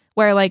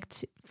where like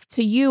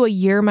to you, a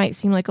year might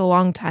seem like a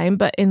long time,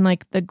 but in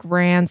like the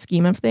grand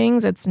scheme of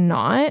things, it's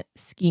not.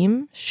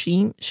 Scheme.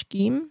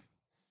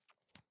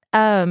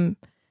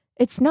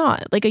 It's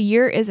not. Like a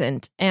year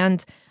isn't.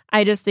 And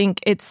I just think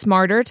it's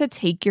smarter to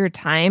take your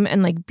time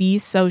and like be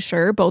so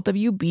sure, both of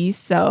you be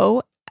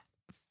so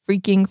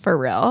freaking for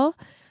real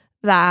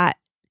that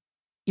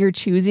you're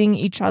choosing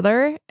each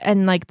other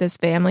and like this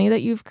family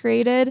that you've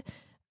created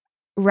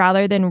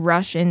rather than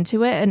rush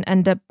into it and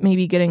end up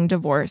maybe getting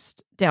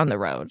divorced down the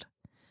road.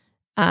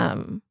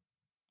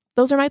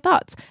 Those are my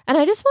thoughts. And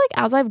I just feel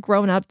like as I've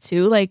grown up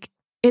too, like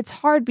it's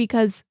hard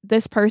because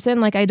this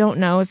person, like I don't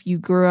know if you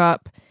grew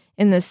up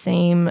in the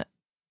same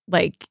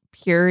like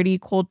purity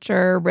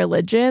culture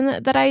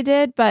religion that I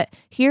did, but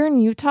here in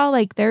Utah,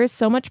 like there is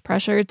so much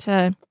pressure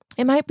to,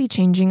 it might be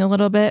changing a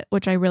little bit,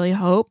 which I really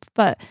hope,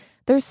 but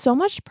there's so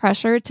much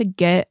pressure to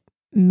get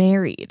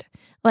married.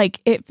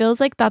 Like it feels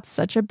like that's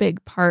such a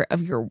big part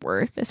of your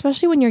worth,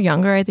 especially when you're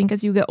younger. I think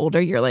as you get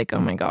older, you're like, oh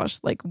my gosh,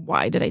 like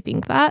why did I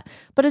think that?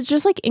 But it's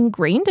just like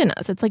ingrained in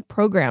us. It's like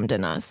programmed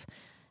in us.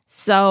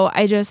 So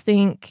I just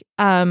think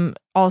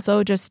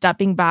also just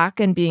stepping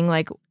back and being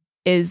like,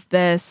 is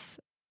this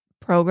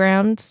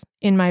programmed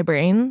in my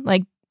brain?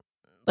 Like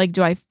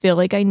do I feel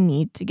like I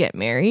need to get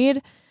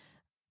married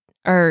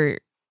or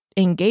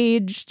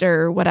engaged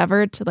or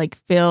whatever to like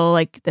feel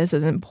like this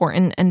is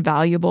important and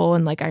valuable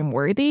and like I'm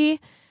worthy?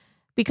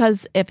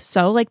 Because if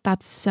so, like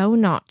that's so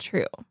not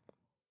true.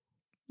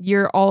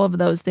 You're all of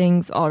those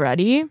things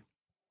already.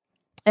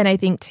 And I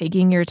think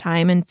taking your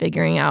time and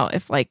figuring out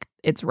if like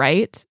it's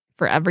right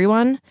for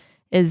everyone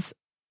is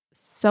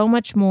so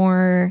much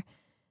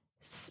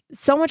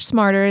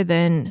smarter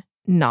than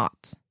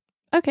not.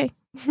 Okay.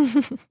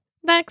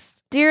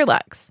 Next. Dear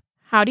Lex,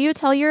 how do you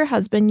tell your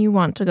husband you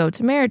want to go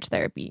to marriage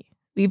therapy?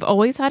 We've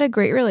always had a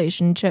great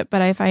relationship,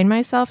 but I find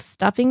myself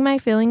stuffing my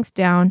feelings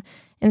down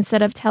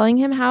instead of telling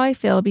him how I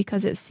feel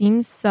because it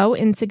seems so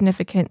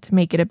insignificant to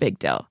make it a big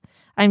deal.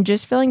 I'm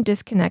just feeling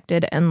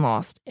disconnected and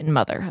lost in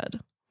motherhood.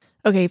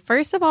 Okay,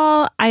 first of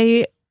all,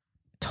 I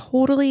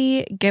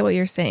totally get what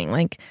you're saying.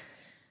 Like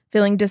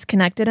feeling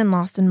disconnected and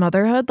lost in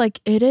motherhood, like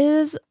it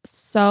is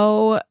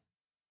so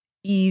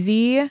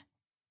easy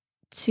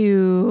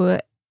to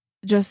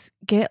just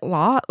get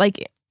lost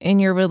like in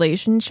your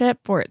relationship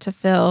for it to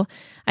feel,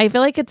 I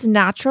feel like it's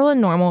natural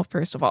and normal,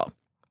 first of all.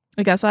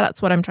 I guess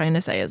that's what I'm trying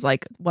to say is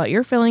like what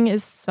you're feeling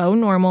is so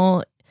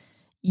normal.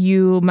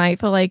 You might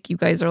feel like you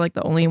guys are like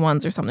the only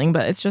ones or something,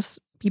 but it's just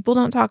people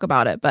don't talk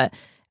about it. But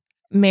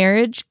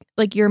marriage,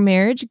 like your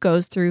marriage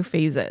goes through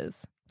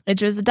phases. It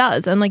just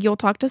does. And like you'll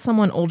talk to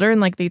someone older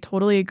and like they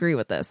totally agree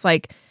with this.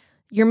 Like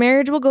your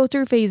marriage will go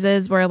through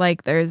phases where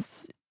like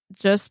there's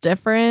just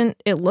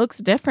different, it looks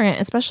different,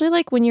 especially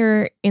like when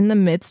you're in the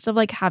midst of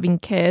like having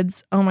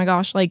kids. Oh my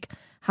gosh, like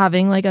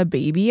having like a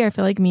baby. I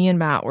feel like me and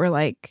Matt were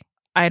like,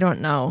 I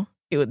don't know.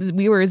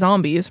 We were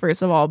zombies,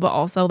 first of all, but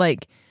also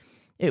like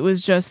it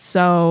was just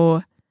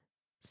so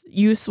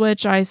you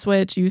switch, I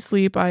switch, you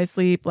sleep, I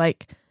sleep,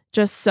 like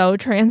just so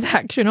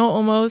transactional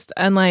almost.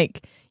 And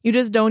like you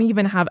just don't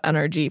even have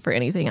energy for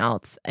anything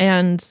else.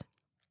 And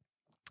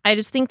I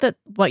just think that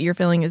what you're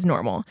feeling is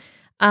normal.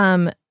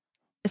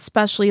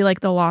 Especially like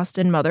the lost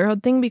in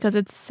motherhood thing because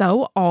it's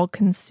so all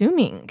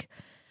consuming.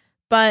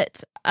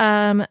 But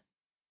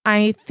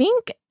I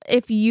think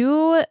if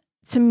you,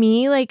 to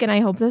me, like, and I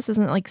hope this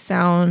doesn't like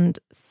sound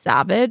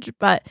savage,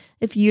 but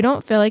if you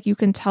don't feel like you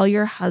can tell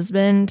your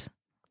husband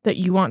that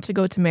you want to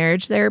go to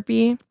marriage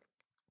therapy,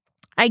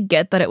 I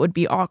get that it would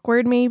be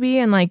awkward maybe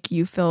and like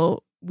you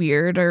feel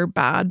weird or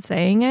bad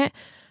saying it.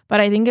 But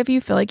I think if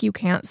you feel like you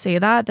can't say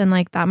that, then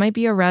like that might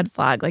be a red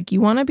flag. Like you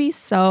want to be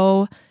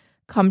so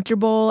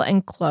comfortable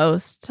and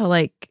close to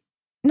like,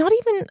 not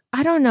even,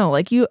 I don't know,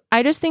 like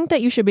I just think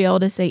that you should be able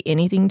to say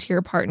anything to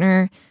your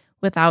partner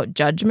without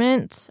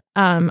judgment.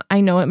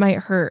 I know it might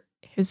hurt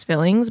his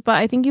feelings, but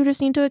I think you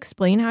just need to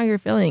explain how you're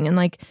feeling. And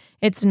like,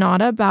 it's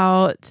not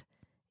about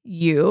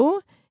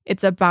you,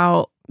 it's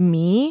about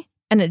me.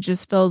 And it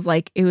just feels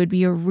like it would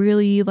be a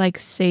really like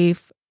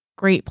safe,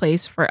 great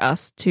place for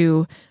us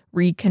to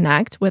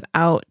reconnect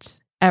without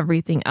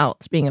everything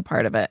else being a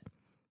part of it.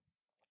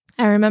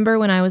 I remember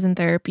when I was in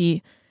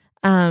therapy,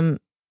 it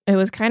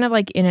was kind of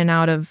like in and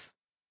out of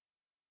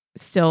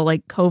still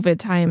like COVID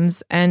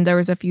times. And there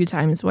was a few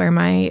times where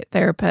my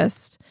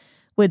therapist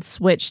would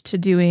switch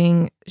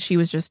to she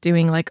was just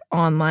doing like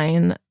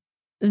online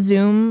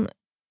Zoom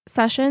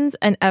sessions.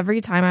 And every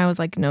time I was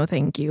like, no,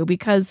 thank you.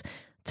 Because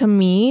to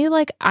me,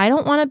 like, I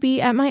don't want to be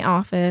at my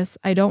office.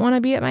 I don't want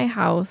to be at my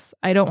house.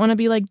 I don't want to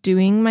be like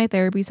doing my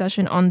therapy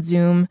session on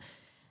Zoom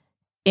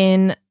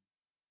in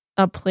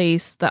a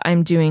place that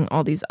I'm doing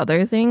all these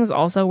other things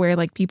also where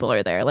like people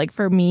are there. Like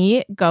for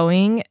me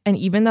going, and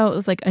even though it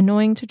was like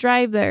annoying to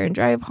drive there and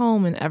drive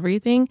home and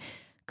everything,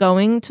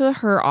 going to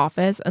her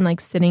office and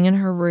like sitting in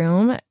her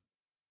room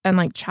and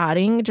like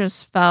chatting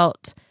just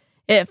felt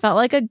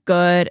like a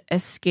good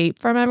escape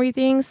from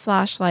everything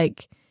 /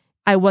 like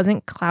I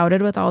wasn't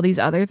clouded with all these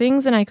other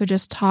things and I could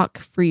just talk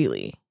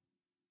freely.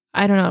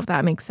 I don't know if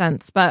that makes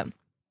sense, but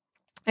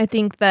I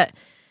think that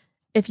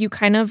if you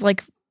kind of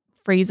like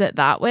phrase it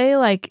that way,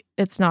 like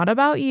it's not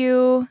about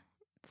you.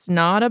 It's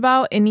not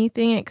about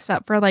anything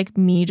except for like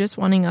me just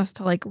wanting us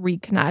to like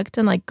reconnect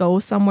and like go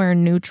somewhere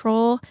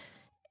neutral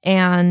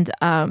and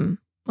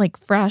like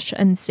fresh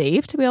and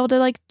safe to be able to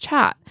like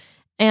chat.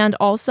 And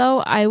also,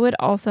 I would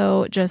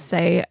also just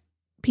say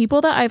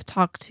people that I've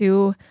talked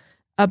to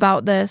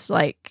about this,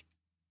 like,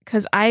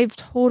 because I've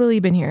totally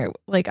been here.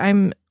 Like,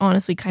 I'm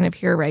honestly kind of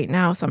here right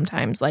now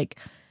sometimes. Like,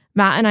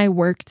 Matt and I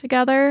work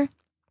together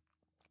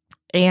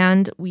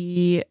and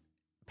we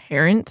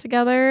parent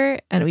together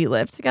and we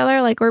live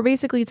together. Like, we're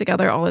basically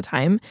together all the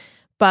time,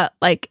 but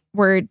like,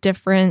 we're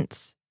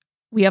different.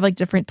 We have like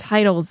different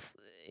titles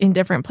in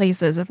different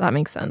places, if that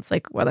makes sense.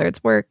 Like, whether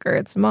it's work or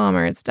it's mom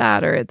or it's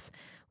dad or it's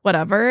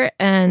whatever.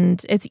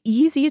 And it's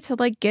easy to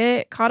like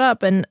get caught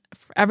up. And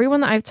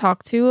everyone that I've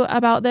talked to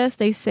about this,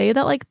 they say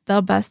that like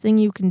the best thing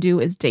you can do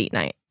is date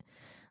night.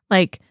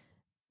 Like,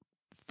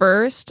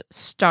 first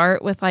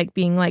start with like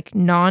being like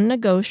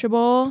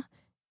non-negotiable.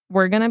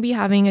 We're going to be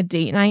having a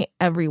date night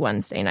every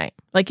Wednesday night.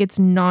 Like, it's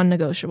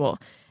non-negotiable.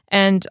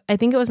 And I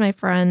think it was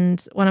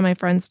one of my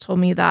friends told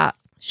me that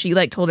she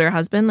like told her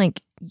husband,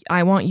 like,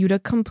 I want you to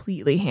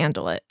completely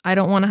handle it. I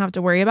don't want to have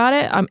to worry about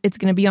it. It's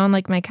going to be on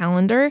like my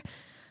calendar,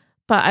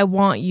 but I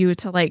want you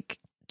to like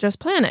just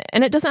plan it.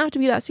 And it doesn't have to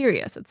be that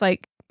serious. It's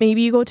like,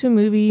 maybe you go to a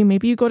movie,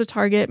 maybe you go to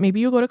Target, maybe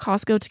you go to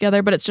Costco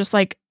together, but it's just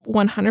like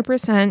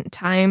 100%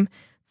 time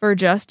for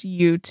just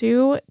you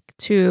two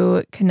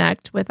to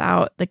connect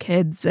without the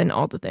kids and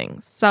all the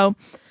things. So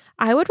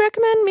I would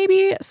recommend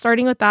maybe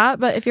starting with that.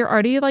 But if you're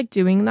already like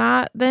doing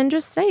that, then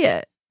just say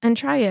it and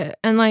try it.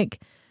 And like,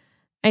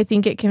 I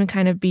think it can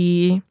kind of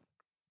be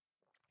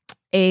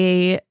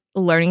a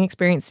learning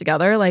experience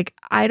together. Like,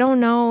 I don't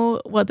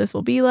know what this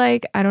will be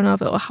like. I don't know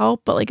if it will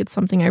help, but like, it's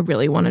something I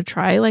really want to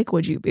try. Like,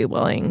 would you be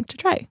willing to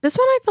try? This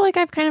one I feel like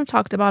I've kind of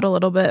talked about a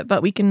little bit,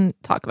 but we can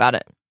talk about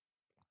it.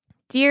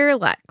 Dear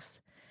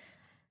Lex,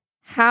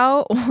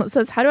 it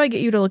says, how do I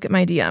get you to look at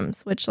my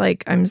DMs? Which,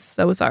 like, I'm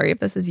so sorry if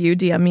this is you,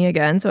 DM me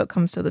again so it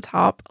comes to the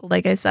top.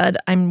 Like I said,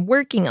 I'm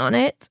working on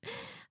it.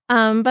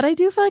 But I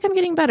do feel like I'm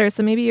getting better.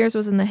 So maybe yours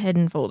was in the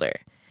hidden folder.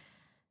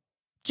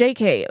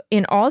 JK,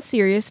 in all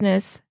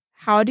seriousness,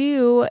 how do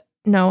you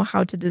know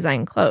how to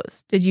design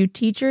clothes? Did you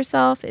teach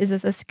yourself? Is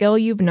this a skill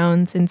you've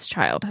known since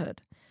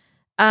childhood?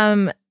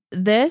 No.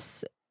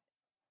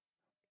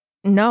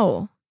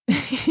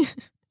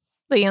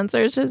 The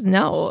answer is just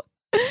no.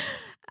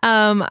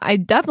 I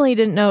definitely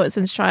didn't know it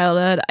since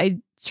childhood. I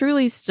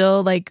truly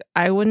still, like,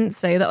 I wouldn't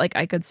say that, like,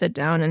 I could sit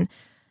down and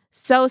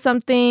sew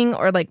something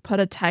or, like, put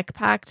a tech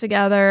pack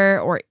together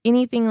or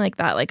anything like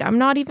that. Like, I'm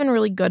not even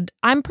really good.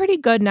 I'm pretty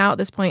good now at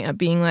this point at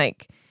being,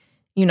 like,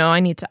 you know, I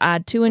need to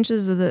add 2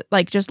 inches of the,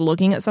 like, just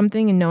looking at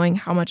something and knowing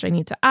how much I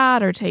need to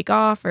add or take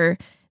off or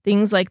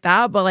things like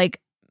that. But,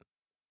 like,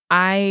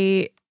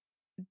 I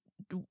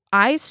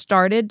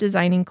started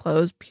designing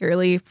clothes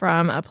purely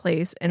from a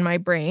place in my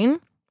brain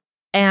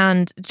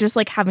and just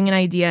like having an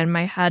idea in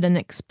my head and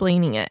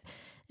explaining it.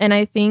 And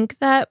I think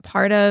that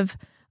part of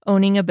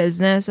owning a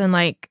business and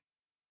like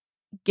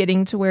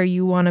getting to where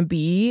you want to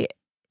be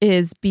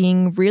is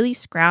being really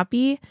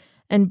scrappy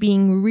and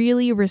being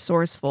really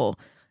resourceful.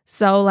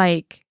 So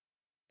like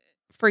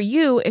for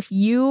you,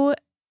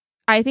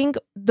 I think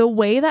the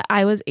way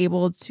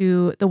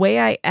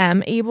I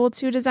am able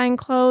to design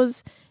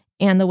clothes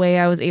and the way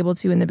I was able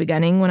to in the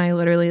beginning when I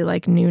literally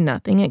like knew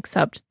nothing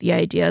except the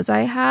ideas I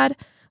had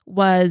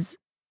was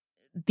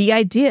the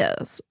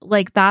ideas.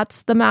 Like,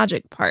 that's the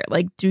magic part.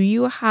 Like, do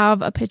you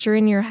have a picture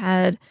in your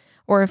head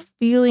or a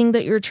feeling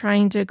that you're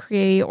trying to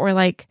create? Or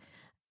like,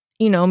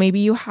 you know, maybe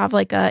you have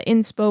like a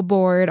inspo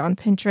board on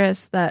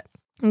Pinterest that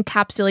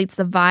encapsulates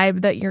the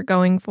vibe that you're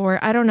going for.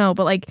 I don't know.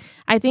 But like,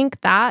 I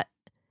think that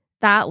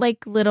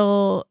like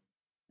little,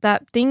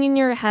 that thing in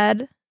your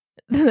head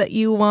that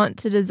you want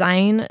to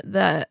design,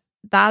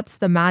 that's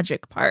the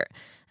magic part.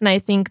 And I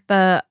think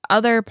the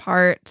other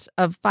part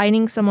of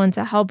finding someone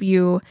to help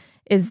you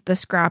is the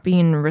scrappy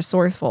and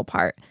resourceful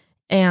part.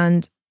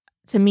 And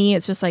to me,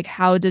 it's just like,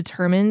 how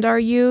determined are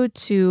you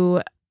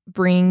to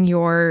bring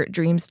your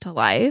dreams to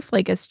life?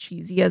 Like, as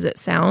cheesy as it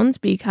sounds,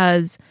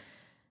 because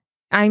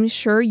I'm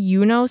sure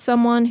you know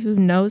someone who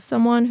knows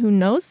someone who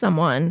knows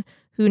someone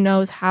who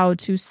knows how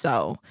to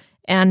sew.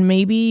 And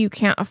maybe you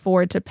can't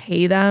afford to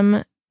pay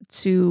them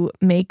to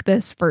make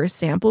this first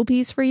sample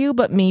piece for you,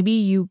 but maybe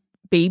you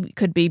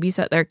could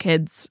babysit their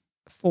kids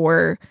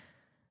for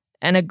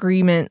an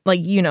agreement, like,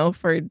 you know,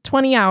 for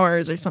 20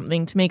 hours or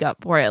something to make up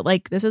for it.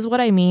 Like, this is what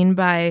I mean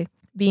by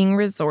being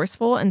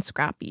resourceful and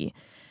scrappy.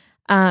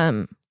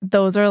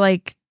 Those are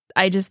like,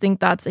 I just think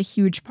that's a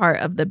huge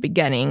part of the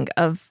beginning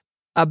of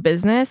a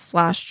business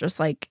 / just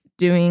like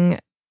doing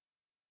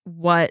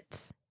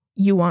what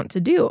you want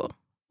to do.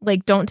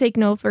 Like, don't take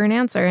no for an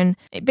answer. And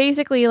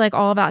basically, like,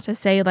 all of that to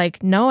say,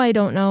 like, no, I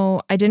don't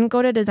know. I didn't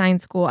go to design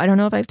school. I don't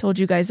know if I've told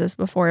you guys this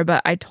before,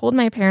 but I told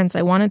my parents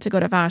I wanted to go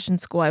to fashion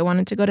school. I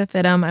wanted to go to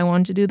FITM. I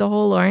wanted to do the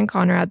whole Lauren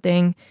Conrad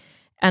thing.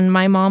 And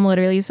my mom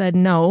literally said,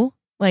 no,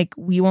 like,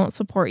 we won't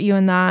support you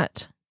in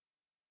that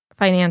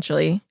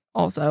financially.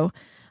 also,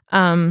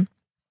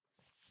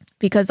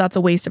 because that's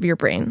a waste of your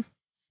brain.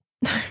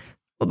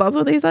 Well, that's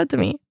what they said to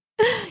me.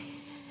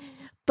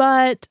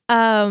 But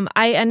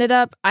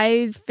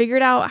I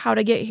figured out how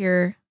to get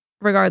here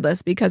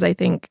regardless, because I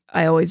think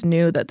I always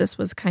knew that this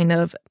was kind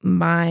of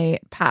my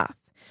path.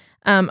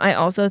 I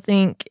also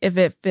think if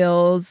it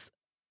feels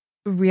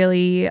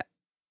really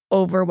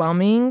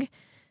overwhelming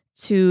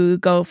to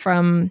go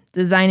from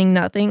designing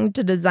nothing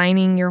to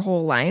designing your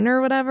whole line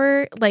or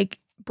whatever, like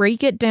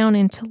break it down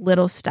into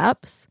little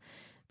steps,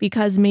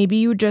 because maybe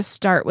you just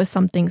start with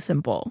something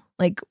simple.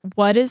 Like,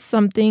 what is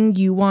something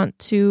you want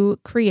to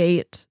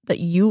create that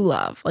you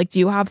love? Like, do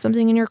you have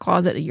something in your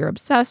closet that you're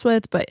obsessed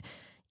with, but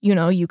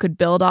you could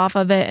build off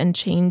of it and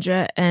change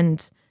it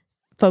and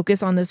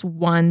focus on this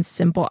one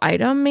simple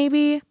item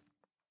maybe?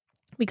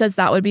 Because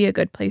that would be a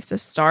good place to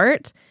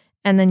start,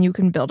 and then you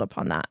can build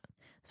upon that.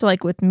 So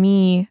like with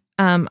me,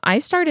 I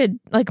started,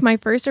 like, my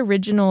first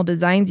original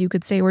designs, you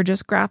could say, were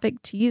just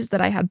graphic tees that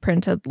I had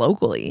printed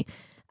locally.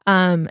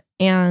 And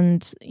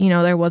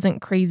there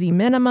wasn't crazy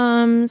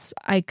minimums.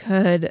 I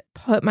could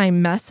put my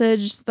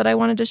message that I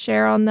wanted to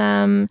share on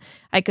them.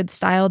 I could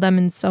style them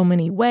in so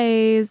many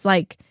ways.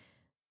 Like,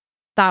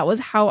 that was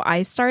how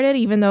I started,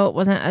 even though it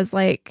wasn't as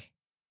like,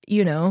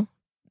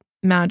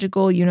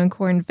 magical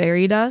unicorn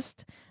fairy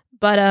dust.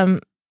 But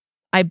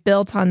I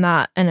built on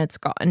that, and it's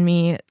gotten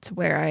me to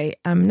where I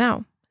am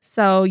now.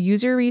 So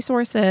use your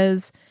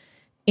resources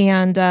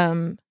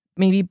and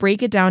maybe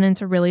break it down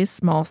into really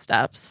small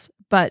steps.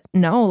 But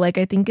no, like,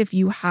 I think if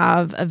you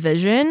have a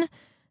vision,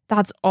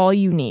 that's all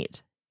you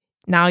need.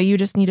 Now you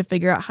just need to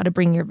figure out how to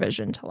bring your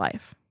vision to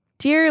life.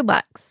 Dear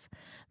Lex,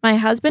 my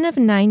husband of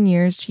 9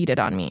 years cheated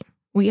on me.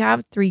 We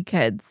have 3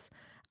 kids.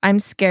 I'm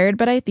scared,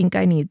 but I think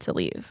I need to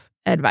leave.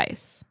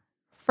 Advice.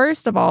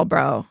 First of all,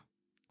 bro,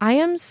 I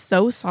am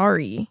so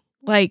sorry.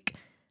 Like,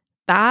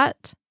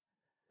 that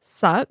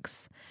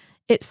sucks.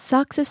 It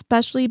sucks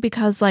especially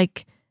because,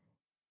 like,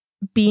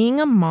 being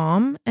a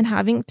mom and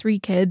having 3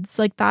 kids,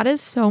 like, that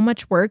is so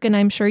much work. And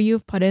I'm sure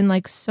you've put in,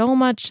 like, so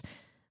much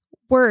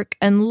work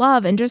and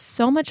love and just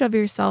so much of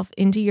yourself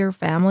into your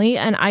family.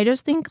 And I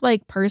just think,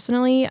 like,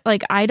 personally,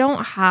 like, I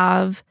don't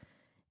have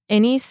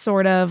any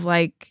sort of,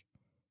 like,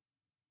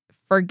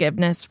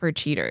 forgiveness for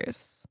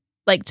cheaters.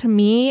 Like, to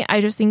me,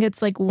 I just think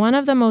it's, like, one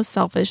of the most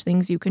selfish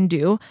things you can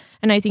do.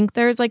 And I think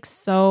there's, like,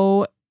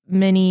 so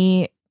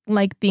many,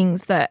 like,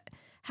 things that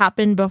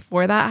happen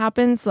before that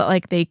happens that,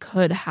 like, they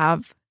could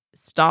have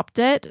stopped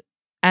it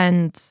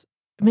and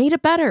made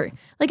it better.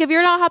 Like, if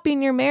you're not happy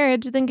in your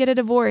marriage, then get a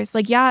divorce.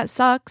 Like, yeah, it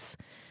sucks.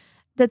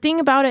 The thing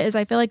about it is,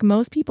 I feel like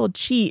most people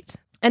cheat.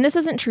 And this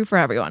isn't true for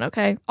everyone,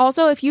 okay?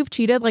 Also, if you've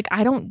cheated, like,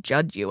 I don't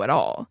judge you at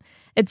all.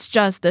 It's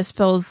just this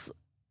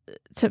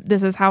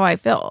is how I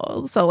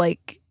feel. So,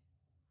 like,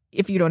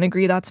 if you don't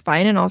agree, that's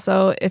fine. And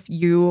also, if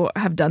you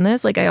have done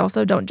this, like, I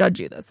also don't judge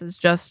you. This is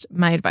just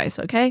my advice,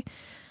 okay?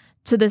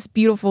 To this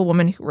beautiful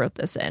woman who wrote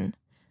this in.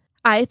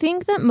 I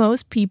think that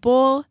most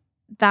people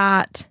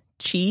that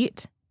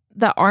cheat,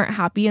 that aren't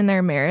happy in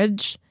their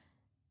marriage,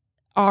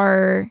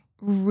 are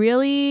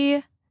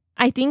really,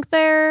 I think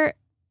their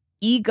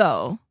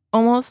ego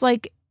almost,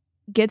 like,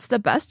 gets the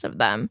best of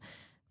them,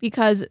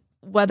 because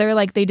whether,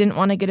 like, they didn't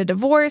want to get a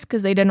divorce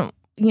because they didn't,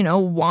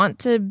 want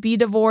to be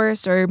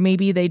divorced, or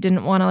maybe they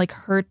didn't want to, like,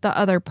 hurt the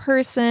other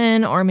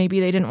person, or maybe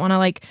they didn't want to,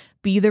 like,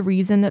 be the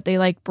reason that they,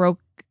 like, broke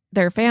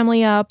their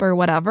family up or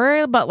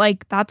whatever. But,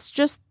 like, that's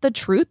just the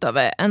truth of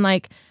it. And,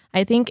 like,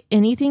 I think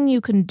anything you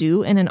can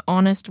do in an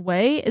honest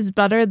way is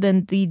better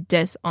than the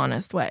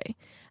dishonest way.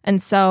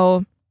 And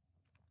so,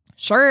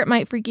 sure, it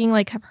might freaking,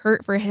 like, have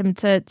hurt for him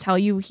to tell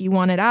you he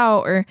wanted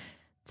out, or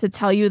to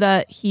tell you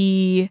that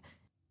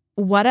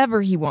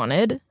whatever he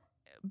wanted.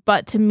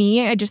 But to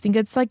me, I just think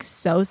it's, like,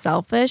 so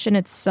selfish, and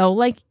it's so,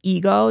 like,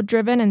 ego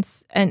driven,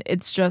 and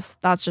it's just,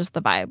 that's just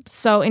the vibe.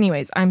 So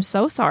anyways, I'm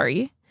so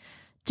sorry.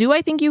 Do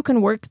I think you can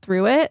work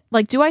through it?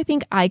 Like, do I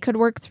think I could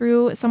work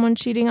through someone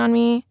cheating on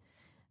me?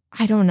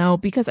 I don't know,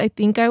 because I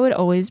think I would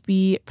always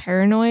be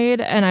paranoid,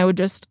 and I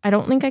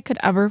don't think I could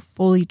ever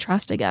fully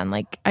trust again.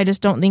 Like, I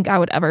just don't think I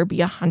would ever be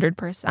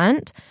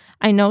 100%.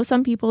 I know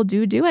some people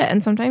do it,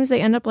 and sometimes they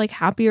end up, like,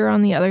 happier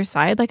on the other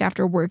side, like,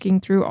 after working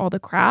through all the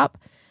crap.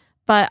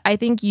 But I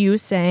think you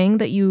saying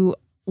that you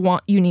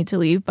need to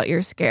leave, but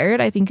you're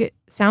scared, I think it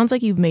sounds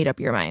like you've made up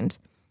your mind.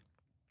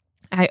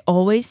 I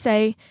always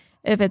say,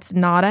 if it's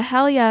not a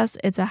hell yes,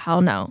 it's a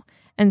hell no.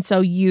 And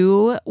so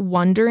you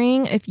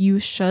wondering if you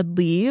should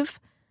leave,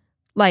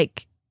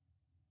 like,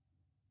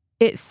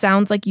 it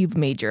sounds like you've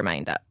made your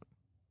mind up.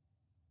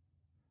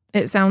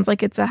 It sounds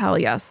like it's a hell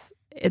yes.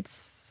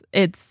 It's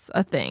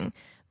a thing.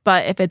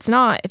 But if it's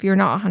not, if you're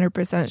not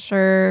 100%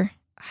 sure,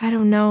 I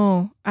don't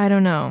know.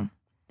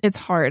 It's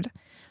hard.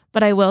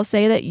 But I will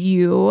say that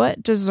you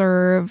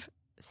deserve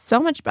so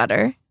much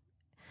better.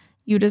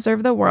 You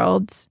deserve the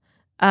world.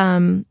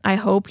 I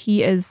hope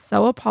he is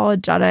so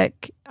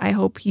apologetic. I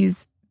hope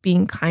he's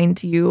being kind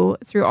to you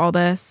through all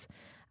this.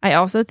 I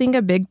also think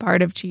a big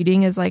part of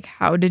cheating is, like,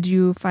 how did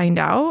you find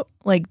out?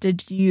 Like,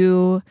 did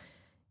you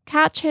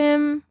catch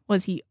him?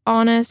 Was he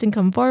honest and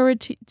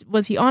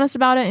was he honest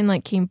about it and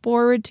like came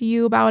forward to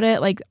you about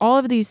it? Like all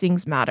of these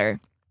things matter.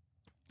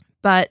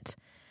 But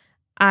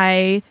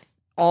I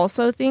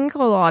also think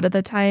a lot of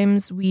the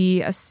times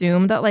we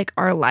assume that like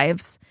our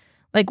lives,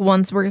 like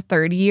once we're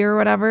 30 or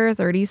whatever,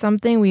 30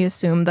 something, we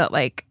assume that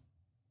like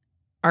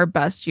our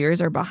best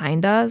years are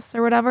behind us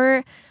or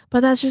whatever.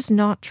 But that's just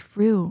not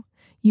true.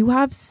 You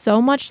have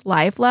so much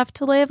life left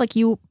to live. Like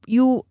you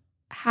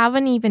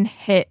haven't even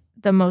hit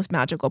the most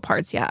magical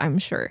parts yet, I'm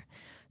sure.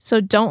 So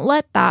don't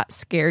let that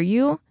scare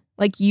you.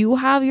 Like you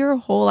have your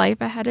whole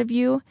life ahead of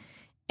you.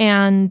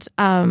 And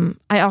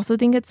I also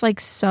think it's like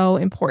so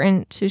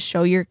important to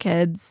show your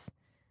kids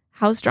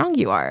how strong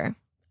you are.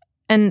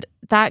 And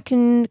that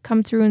can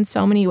come through in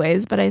so many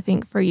ways. But I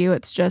think for you,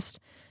 it's just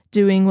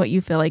doing what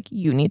you feel like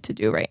you need to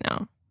do right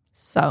now.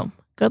 So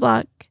good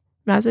luck.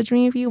 Message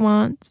me if you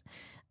want.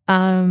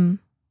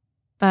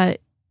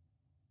 But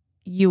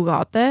you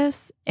got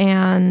this,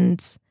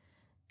 and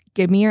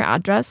give me your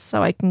address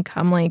so I can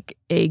come like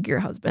egg your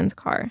husband's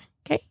car.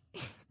 Okay.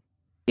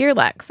 Dear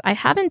Lex, I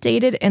haven't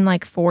dated in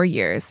like 4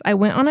 years. I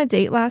went on a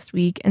date last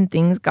week and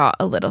things got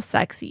a little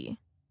sexy.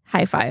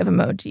 High five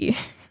emoji.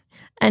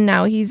 And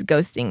now he's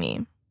ghosting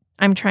me.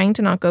 I'm trying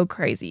to not go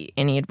crazy.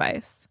 Any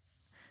advice?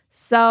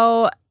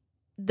 So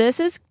this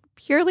is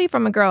purely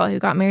from a girl who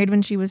got married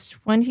when she was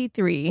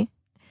 23.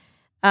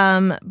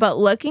 But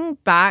looking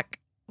back,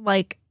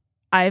 like,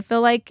 I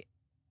feel like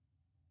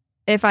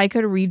if I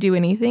could redo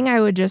anything,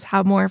 I would just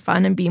have more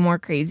fun and be more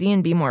crazy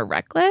and be more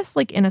reckless,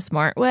 like in a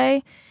smart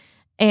way.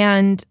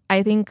 And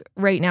I think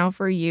right now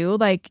for you,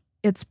 like,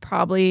 it's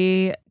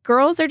probably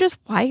girls are just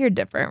wired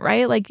different,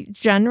 right? Like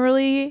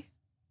generally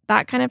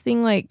that kind of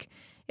thing, like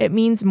it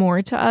means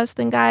more to us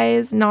than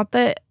guys. Not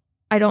that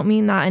I don't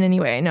mean that in any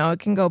way. I know it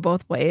can go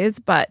both ways,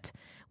 but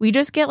we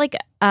just get like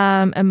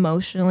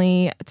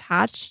emotionally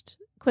attached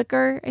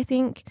quicker, I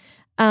think.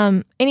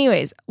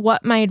 Anyways,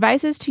 what my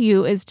advice is to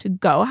you is to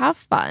go have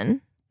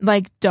fun.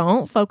 Like,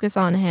 don't focus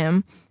on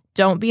him.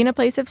 Don't be in a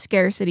place of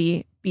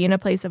scarcity. Be in a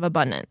place of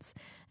abundance.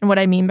 And what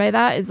I mean by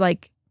that is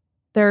like,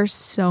 there are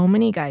so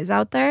many guys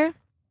out there,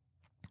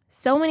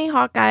 so many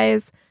hot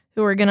guys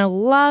who are going to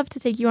love to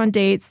take you on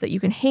dates that you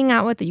can hang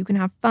out with, that you can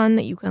have fun,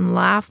 that you can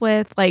laugh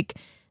with. Like,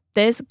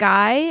 this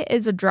guy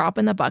is a drop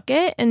in the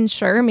bucket, and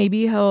sure,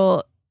 maybe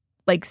he'll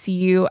like see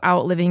you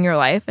out living your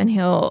life and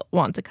he'll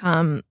want to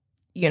come,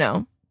 you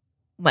know,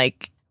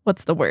 like,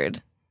 what's the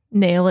word?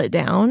 Nail it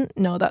down?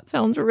 No, that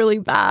sounds really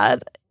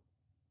bad.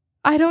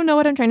 I don't know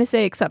what I'm trying to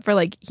say, except for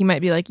like, he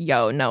might be like,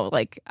 yo, no,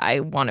 like,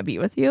 I want to be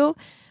with you.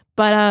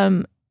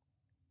 But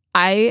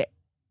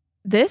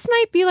this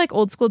might be like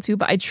old school too,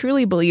 but I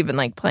truly believe in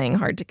like playing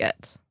hard to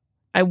get.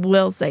 I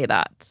will say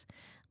that.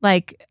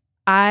 Like,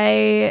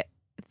 I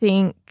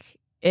think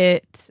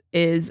it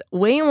is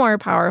way more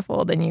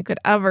powerful than you could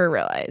ever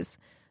realize.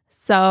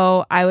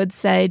 So I would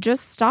say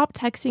just stop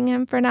texting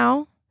him for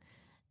now.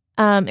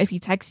 If he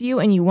texts you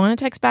and you want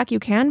to text back, you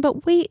can,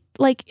 but wait,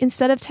 like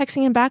instead of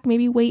texting him back,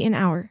 maybe wait an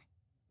hour,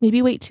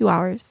 maybe wait 2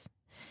 hours.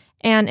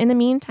 And in the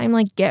meantime,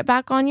 like get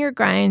back on your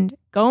grind,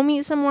 go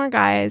meet some more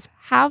guys,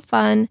 have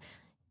fun.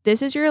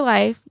 This is your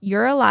life.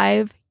 You're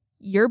alive.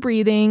 You're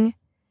breathing.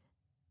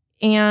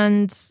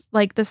 And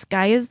like the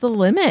sky is the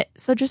limit.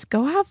 So just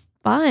go have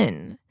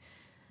fun.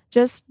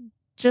 Just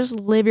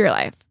live your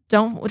life.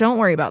 Don't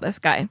worry about this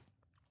guy.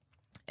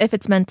 If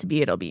it's meant to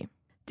be, it'll be.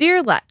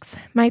 Dear Lex,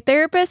 my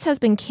therapist has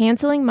been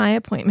canceling my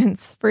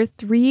appointments for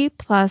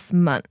 3+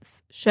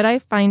 months. Should I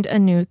find a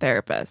new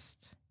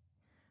therapist?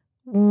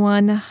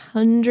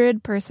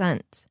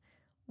 100%.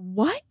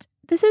 What?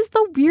 This is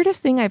the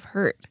weirdest thing I've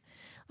heard.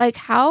 Like,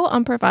 how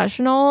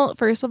unprofessional,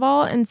 first of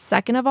all, and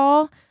second of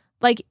all,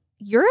 like,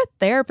 you're a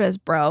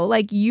therapist, bro.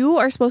 Like, you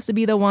are supposed to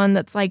be the one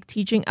that's like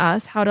teaching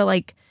us how to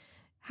like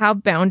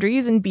have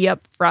boundaries and be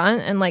upfront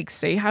and like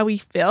say how we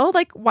feel.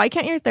 Like, why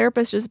can't your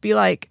therapist just be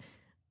like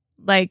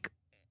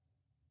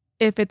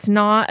if it's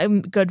not a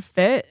good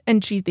fit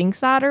and she thinks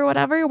that or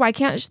whatever, why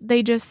can't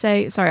they just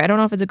say, sorry, I don't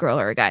know if it's a girl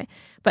or a guy,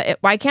 but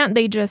why can't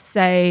they just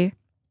say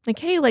like,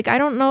 hey, like, I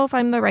don't know if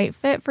I'm the right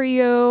fit for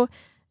you.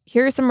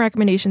 Here are some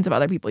recommendations of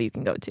other people you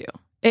can go to.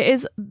 It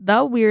is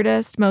the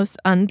weirdest, most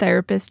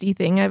untherapist-y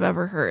thing I've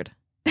ever heard.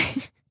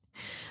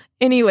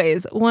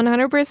 Anyways,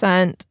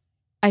 100%,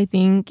 I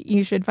think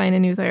you should find a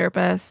new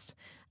therapist.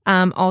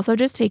 Also,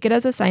 just take it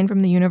as a sign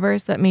from the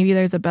universe that maybe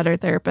there's a better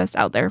therapist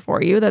out there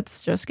for you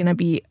that's just going to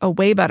be a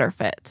way better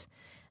fit.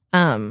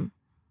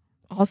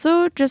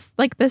 Also, just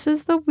like, this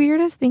is the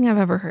weirdest thing I've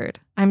ever heard.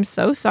 I'm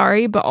so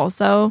sorry, but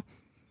also,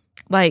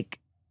 like,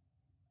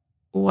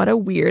 what a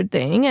weird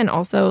thing. And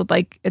also,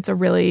 like, it's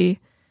an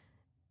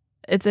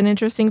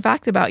interesting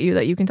fact about you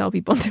that you can tell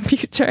people in the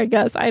future, I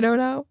guess. I don't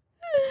know.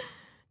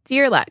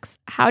 Dear Lex,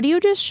 how do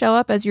you just show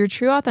up as your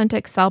true,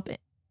 authentic self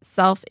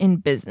in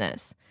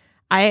business?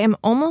 I am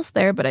almost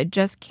there, but I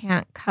just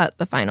can't cut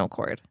the final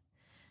cord.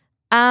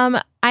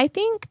 I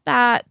think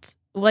that,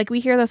 like, we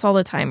hear this all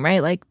the time,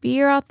 right? Like, be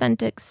your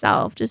authentic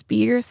self. Just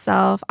be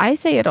yourself. I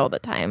say it all the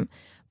time.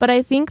 But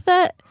I think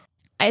that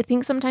I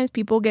think sometimes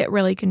people get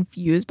really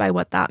confused by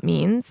what that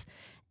means.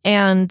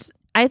 And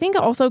I think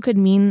it also could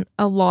mean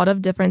a lot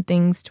of different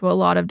things to a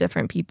lot of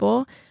different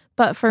people.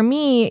 But for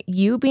me,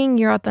 you being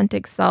your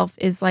authentic self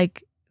is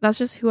like, that's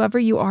just whoever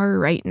you are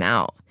right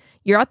now.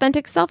 Your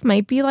authentic self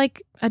might be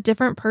like a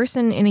different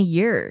person in a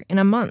year, in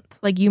a month.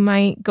 Like you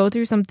might go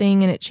through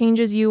something and it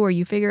changes you, or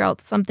you figure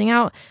out something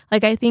out.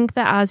 Like I think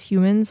that as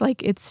humans,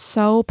 like it's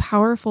so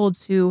powerful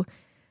to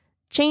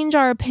change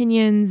our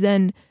opinions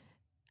and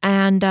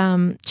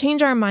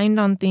change our mind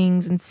on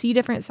things and see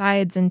different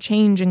sides and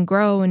change and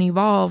grow and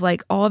evolve.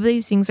 Like all of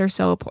these things are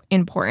so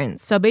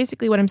important. So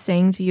basically what I'm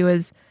saying to you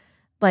is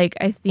like,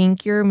 I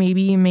think you're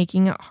maybe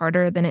making it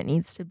harder than it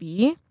needs to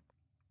be.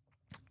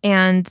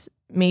 And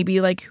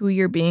maybe like who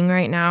you're being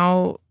right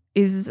now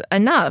is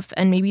enough.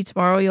 And maybe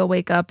tomorrow you'll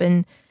wake up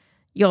and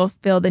you'll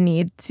feel the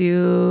need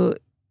to,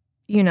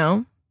 you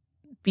know,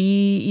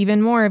 be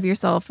even more of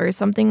yourself or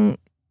something.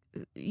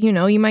 You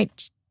know, you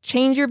might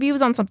change your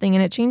views on something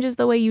and it changes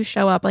the way you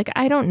show up. Like,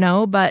 I don't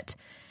know, but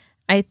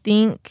I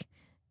think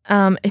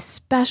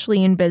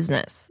especially in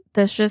business,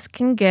 this just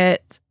can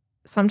get,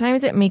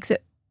 sometimes it makes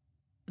it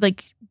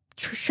like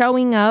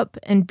showing up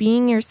and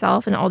being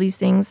yourself and all these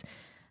things.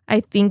 I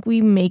think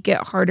we make it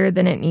harder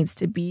than it needs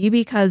to be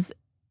because,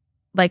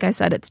 like I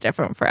said, it's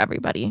different for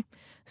everybody.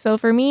 So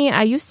for me,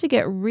 I used to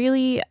get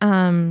really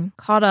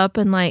caught up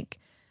in like,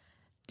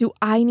 do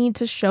I need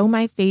to show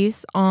my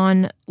face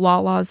on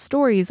Lala's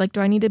stories? Like, do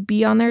I need to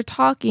be on there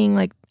talking?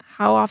 Like,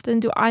 how often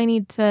do I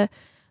need to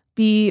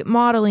be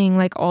modeling?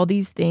 Like all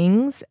these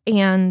things.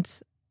 And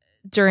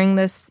during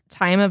this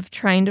time of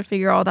trying to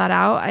figure all that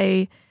out,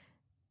 I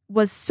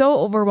was so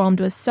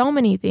overwhelmed with so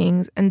many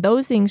things. And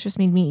those things just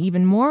made me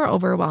even more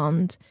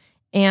overwhelmed.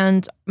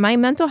 And my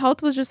mental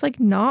health was just like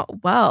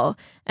not well.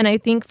 And I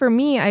think for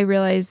me, I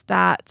realized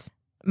that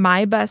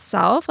my best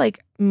self, like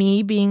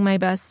me being my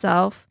best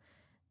self,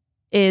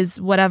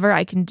 is whatever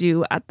I can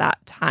do at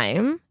that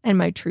time. And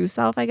my true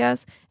self, I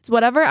guess, it's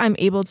whatever I'm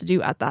able to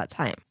do at that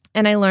time.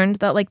 And I learned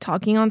that like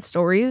talking on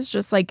stories,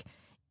 just like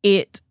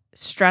it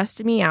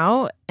stressed me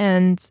out,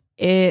 and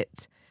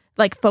it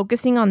like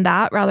focusing on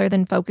that rather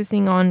than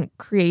focusing on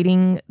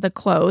creating the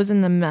clothes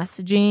and the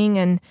messaging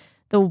and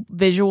the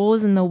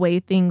visuals and the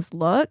way things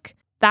look,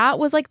 that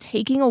was like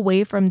taking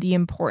away from the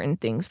important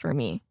things for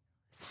me.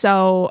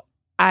 So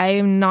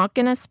I'm not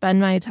going to spend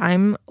my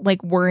time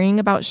like worrying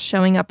about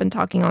showing up and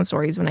talking on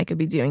stories when I could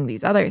be doing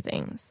these other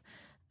things.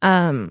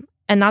 And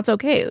that's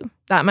okay.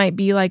 That might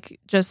be like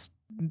just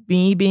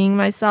me being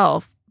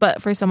myself,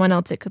 but for someone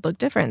else, it could look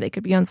different. They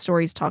could be on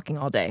stories talking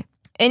all day.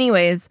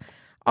 Anyways,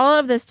 all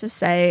of this to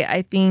say,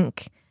 I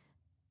think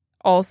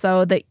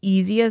also the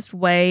easiest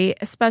way,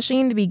 especially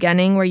in the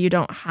beginning where you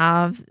don't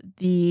have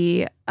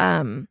the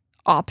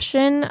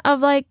option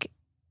of like,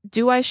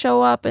 do I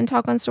show up and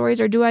talk on stories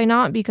or do I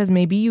not? Because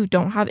maybe you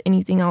don't have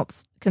anything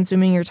else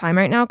consuming your time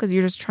right now because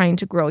you're just trying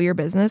to grow your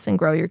business and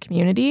grow your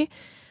community.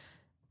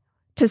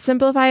 To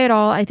simplify it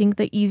all, I think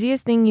the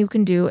easiest thing you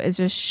can do is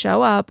just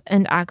show up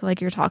and act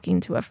like you're talking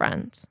to a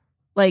friend.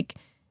 Like,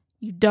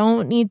 you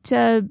don't need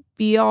to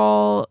be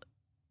all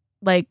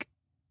like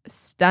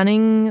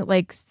stunning,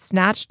 like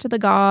snatched to the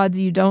gods.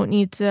 You don't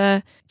need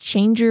to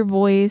change your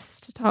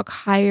voice to talk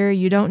higher.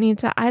 You don't need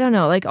to, I don't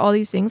know, like all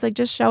these things. Like,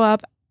 just show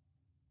up,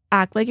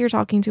 act like you're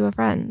talking to a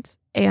friend.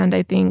 And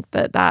I think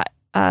that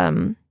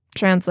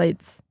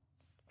translates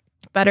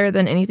better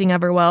than anything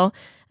ever will.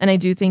 And I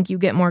do think you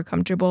get more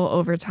comfortable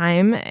over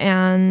time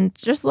and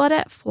just let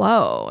it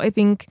flow. I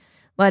think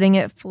letting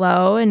it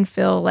flow and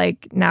feel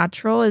like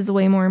natural is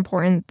way more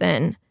important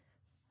than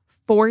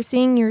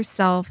forcing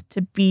yourself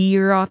to be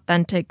your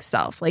authentic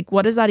self. Like,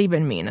 what does that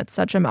even mean? It's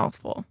such a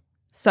mouthful.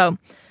 So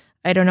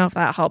I don't know if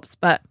that helps,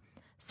 but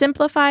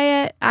simplify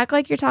it, act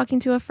like you're talking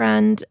to a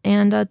friend,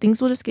 and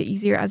things will just get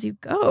easier as you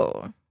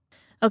go.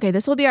 Okay,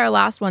 this will be our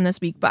last one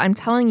this week, but I'm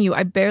telling you,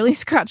 I barely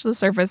scratched the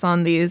surface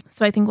on these,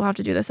 so I think we'll have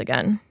to do this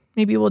again.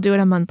 Maybe we'll do it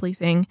a monthly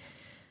thing.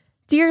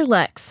 Dear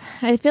Lex,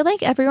 I feel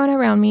like everyone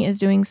around me is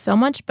doing so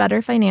much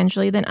better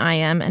financially than I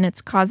am, and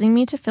it's causing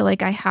me to feel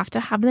like I have to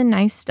have the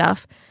nice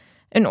stuff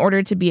in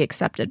order to be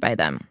accepted by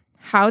them.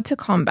 How to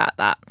combat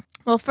that?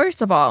 Well,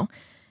 first of all,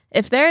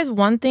 if there is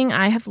one thing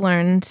I have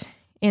learned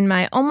in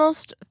my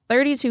almost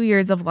 32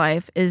 years of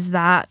life is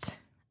that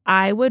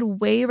I would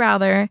way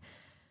rather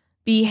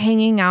be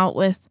hanging out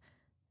with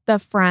the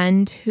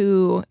friend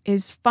who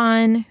is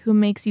fun, who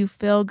makes you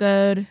feel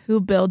good, who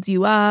builds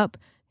you up,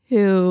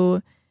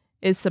 who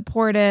is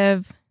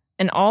supportive,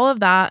 and all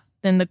of that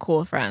than the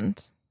cool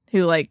friend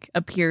who like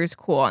appears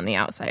cool on the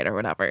outside or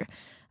whatever.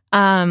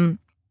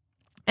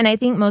 And I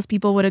think most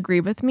people would agree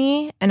with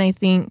me. And I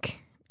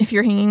think if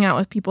you're hanging out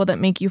with people that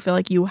make you feel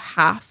like you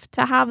have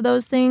to have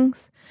those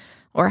things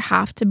or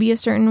have to be a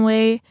certain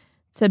way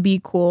to be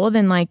cool,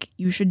 then like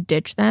you should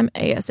ditch them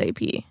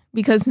ASAP,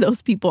 because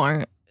those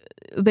people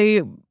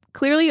they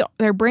clearly,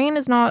 their brain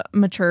is not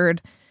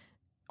matured,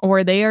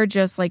 or they are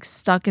just like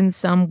stuck in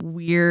some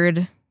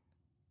weird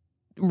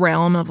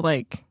realm of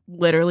like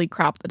literally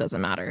crap that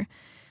doesn't matter.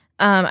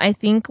 I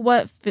think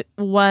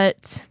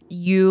what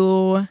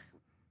you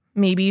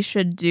maybe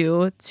should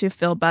do to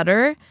feel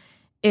better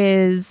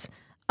is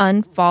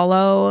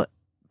unfollow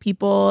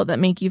people that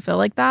make you feel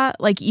like that.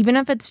 Like, even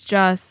if it's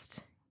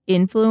just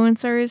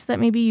influencers that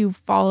maybe you've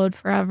followed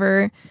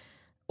forever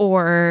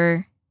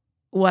or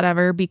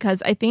whatever,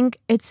 because I think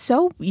it's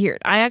so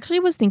weird. I actually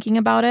was thinking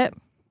about it.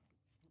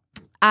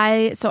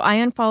 I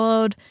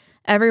unfollowed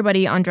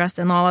everybody on Dressed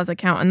in Lala's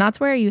account, and that's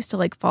where I used to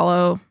like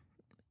follow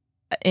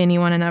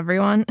anyone and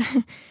everyone.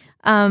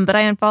 But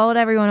I unfollowed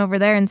everyone over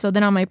there. And so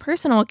then on my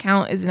personal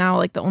account is now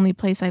like the only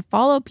place I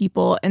follow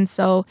people. And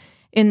so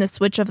in the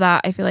switch of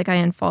that, I feel like I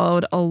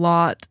unfollowed a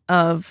lot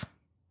of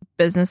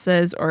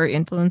businesses or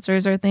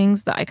influencers or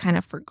things that I kind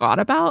of forgot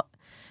about.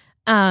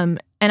 And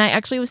I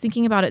actually was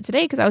thinking about it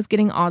today because I was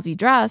getting Aussie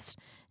dressed,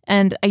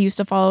 and I used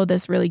to follow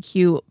this really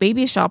cute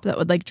baby shop that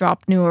would like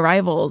drop new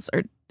arrivals,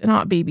 or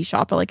not baby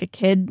shop, but like a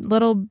kid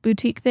little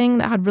boutique thing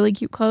that had really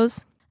cute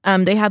clothes.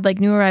 They had like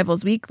new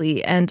arrivals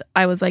weekly, and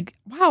I was like,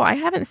 wow, I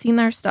haven't seen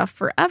their stuff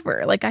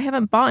forever. Like, I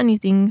haven't bought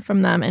anything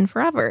from them in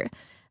forever.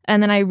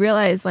 And then I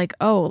realized like,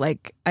 oh,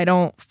 like I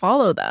don't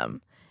follow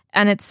them.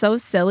 And it's so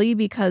silly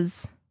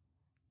because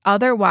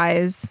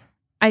otherwise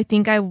I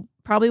think I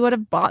probably would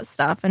have bought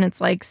stuff, and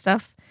it's like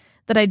stuff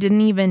that I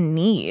didn't even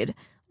need.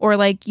 Or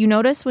like, you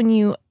notice when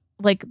you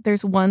like,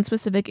 there's one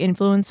specific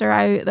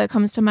influencer that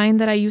comes to mind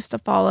that I used to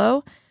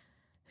follow,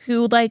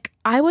 who like,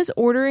 I was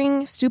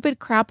ordering stupid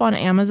crap on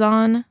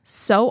Amazon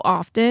so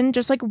often,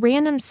 just like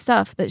random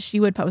stuff that she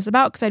would post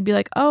about, because I'd be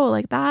like, oh,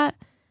 like that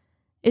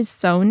is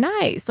so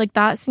nice. Like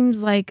that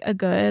seems like a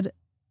good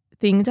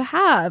thing to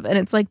have. And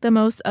it's like the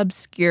most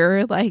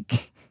obscure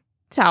like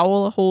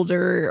towel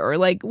holder or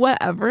like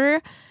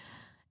whatever.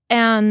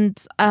 And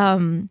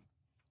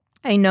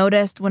I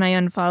noticed when I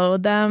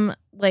unfollowed them,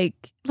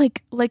 like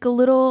a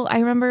little, I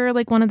remember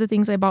like one of the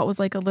things I bought was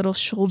like a little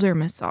shoulder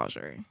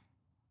massager.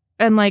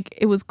 And like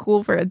it was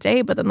cool for a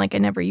day, but then like I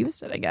never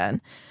used it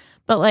again.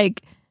 But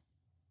like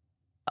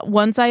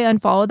once I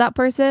unfollowed that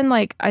person,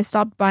 like I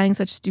stopped buying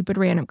such stupid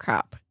random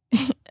crap.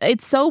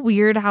 It's so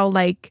weird how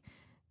like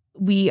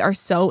we are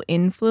so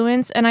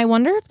influenced. And I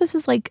wonder if this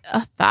is like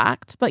a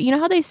fact, but you know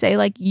how they say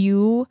like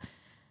you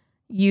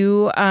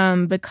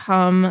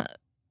become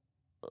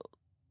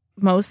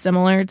most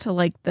similar to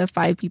like the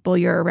 5 people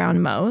you're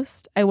around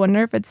most. I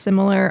wonder if it's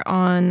similar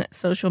on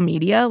social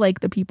media, like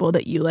the people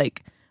that you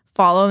like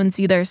follow and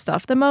see their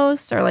stuff the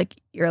most, or like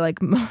you're like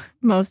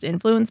most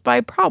influenced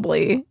by.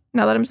 Probably.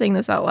 Now that I'm saying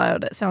this out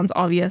loud, it sounds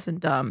obvious and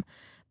dumb.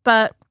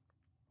 But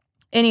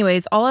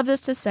anyways, all of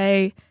this to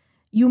say,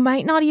 you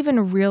might not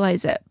even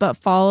realize it, but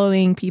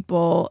following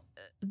people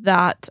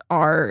that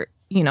are,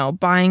 you know,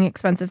 buying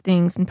expensive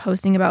things and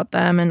posting about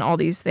them and all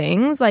these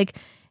things, like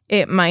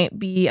it might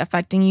be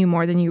affecting you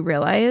more than you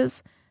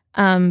realize.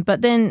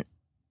 But then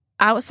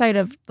outside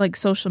of like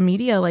social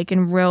media, like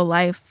in real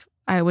life,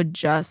 I would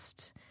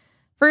just,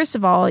 first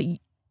of all,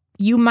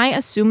 you might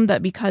assume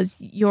that because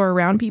you're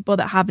around people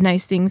that have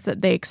nice things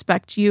that they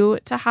expect you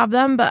to have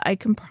them, but I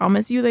can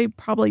promise you they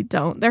probably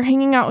don't. They're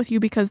hanging out with you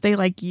because they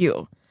like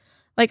you.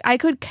 Like, I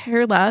could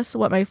care less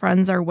what my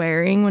friends are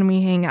wearing when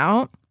we hang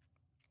out.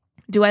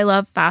 Do I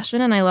love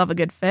fashion and I love a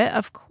good fit?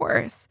 Of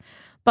course.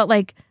 But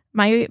like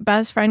my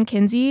best friend,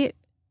 Kinsey,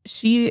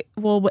 she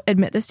will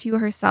admit this to you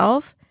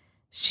herself.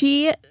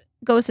 She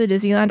goes to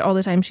Disneyland all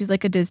the time. She's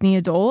like a Disney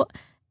adult.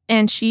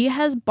 And she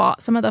has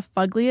bought some of the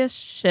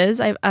fuggliest shiz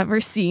I've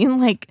ever seen.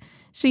 Like,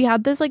 she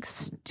had this like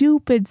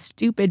stupid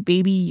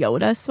baby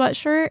Yoda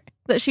sweatshirt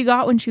that she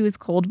got when she was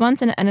cold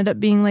once, and it ended up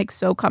being like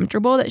so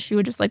comfortable that she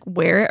would just like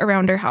wear it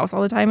around her house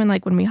all the time and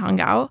like when we hung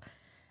out.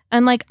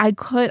 And like I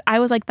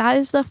was like, that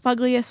is the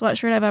fuggliest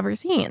sweatshirt I've ever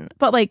seen.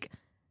 But like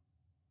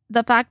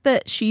the fact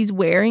that she's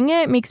wearing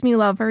it makes me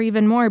love her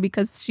even more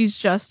because she's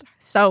just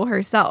so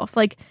herself.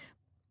 Like,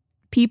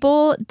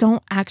 people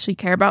don't actually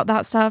care about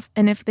that stuff.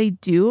 And if they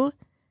do,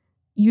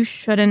 you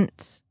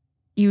shouldn't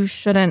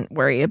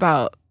worry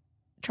about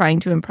trying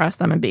to impress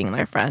them and being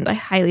their friend. I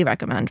highly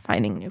recommend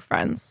finding new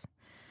friends.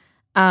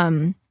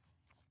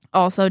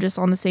 Also, just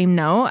on the same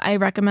note, I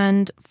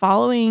recommend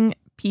following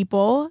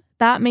people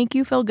that make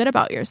you feel good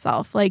about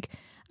yourself. Like,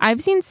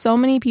 I've seen so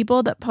many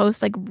people that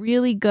post like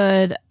really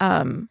good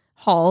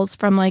hauls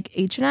from like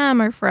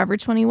H&M or Forever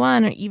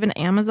 21 or even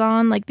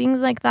Amazon, like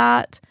things like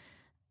that.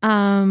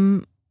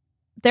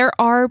 There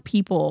are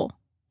people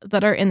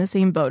that are in the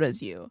same boat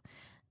as you.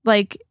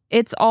 Like,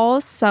 it's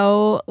all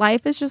so,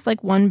 life is just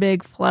like one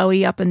big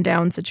flowy up and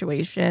down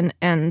situation.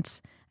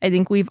 And I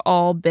think we've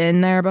all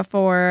been there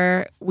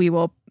before. We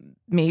will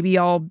maybe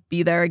all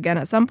be there again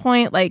at some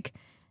point. Like,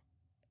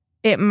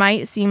 it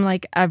might seem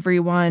like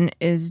everyone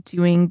is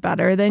doing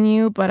better than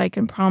you, but I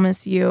can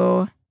promise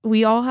you,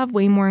 we all have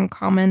way more in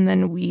common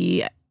than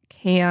we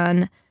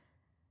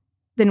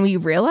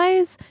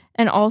realize.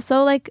 And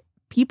also, like,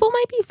 people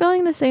might be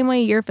feeling the same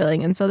way you're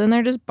feeling. And so then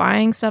they're just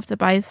buying stuff to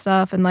buy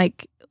stuff. And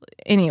like,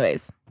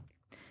 anyways,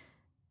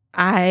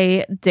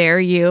 I dare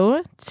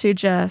you to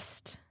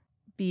just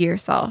be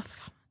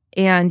yourself,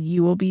 and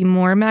you will be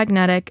more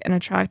magnetic and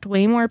attract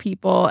way more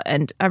people,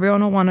 and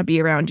everyone will want to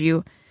be around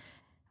you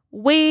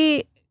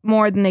way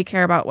more than they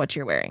care about what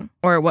you're wearing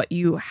or what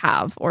you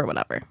have or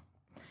whatever.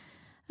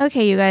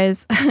 Okay, you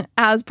guys,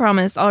 as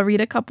promised, I'll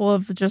read a couple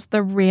of just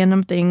the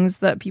random things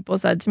that people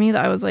said to me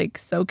that I was like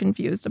so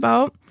confused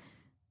about.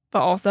 But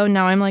also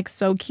now I'm like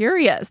so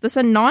curious. This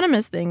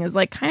anonymous thing is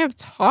like kind of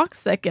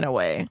toxic in a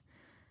way.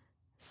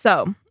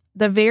 So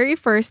the very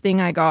first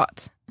thing I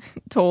got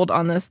told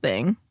on this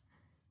thing,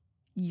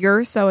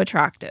 you're so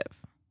attractive.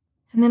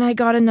 And then I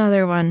got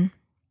another one.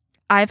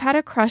 I've had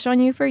a crush on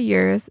you for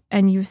years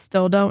and you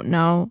still don't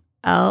know.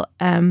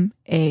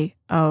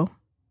 LMAO.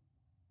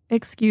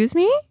 Excuse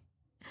me?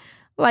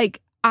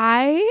 Like,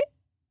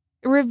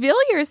 reveal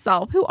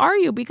yourself. Who are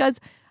you? Because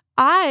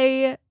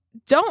I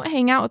don't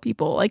hang out with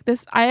people like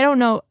this. I don't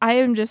know. I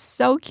am just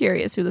so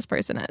curious who this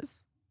person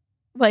is.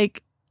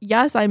 Like,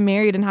 yes, I'm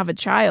married and have a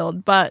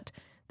child, but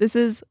this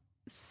is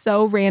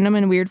so random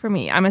and weird for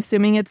me. I'm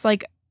assuming it's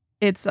like,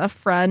 it's a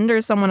friend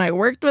or someone I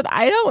worked with.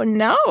 I don't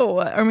know.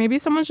 Or maybe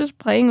someone's just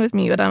playing with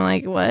me, but I'm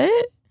like,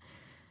 what?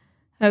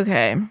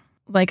 Okay.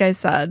 Like I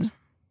said,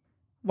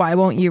 why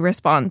won't you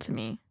respond to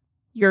me?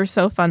 You're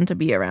so fun to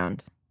be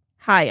around.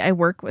 Hi, I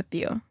work with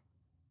you.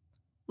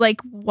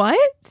 Like,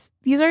 what?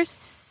 These are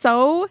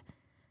so...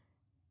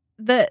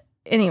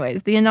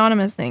 Anyways, the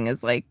anonymous thing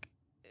is like,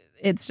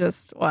 it's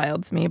just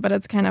wild to me, but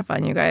it's kind of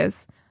fun, you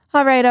guys.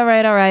 All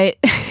right.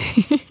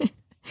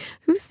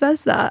 Who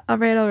says that? All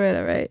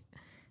right.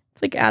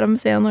 It's like Adam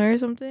Sandler or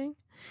something.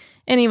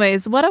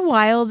 Anyways, what a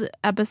wild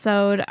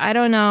episode. I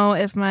don't know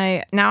if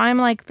now I'm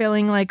like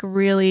feeling like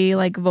really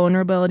like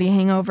vulnerability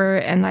hangover,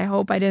 and I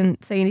hope I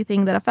didn't say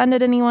anything that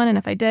offended anyone. And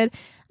if I did,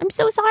 I'm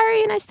so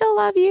sorry, and I still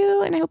love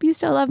you, and I hope you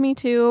still love me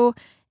too.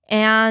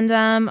 And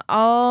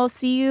I'll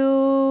see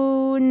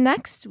you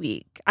next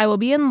week. I will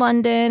be in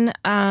London,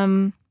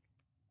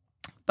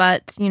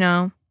 but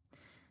I'll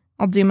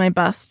do my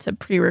best to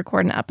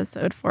pre-record an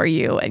episode for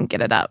you and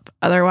get it up.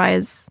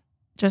 Otherwise,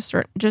 just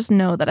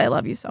know that I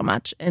love you so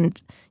much,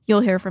 and you'll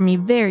hear from me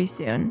very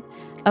soon.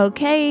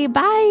 Okay,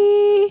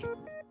 bye.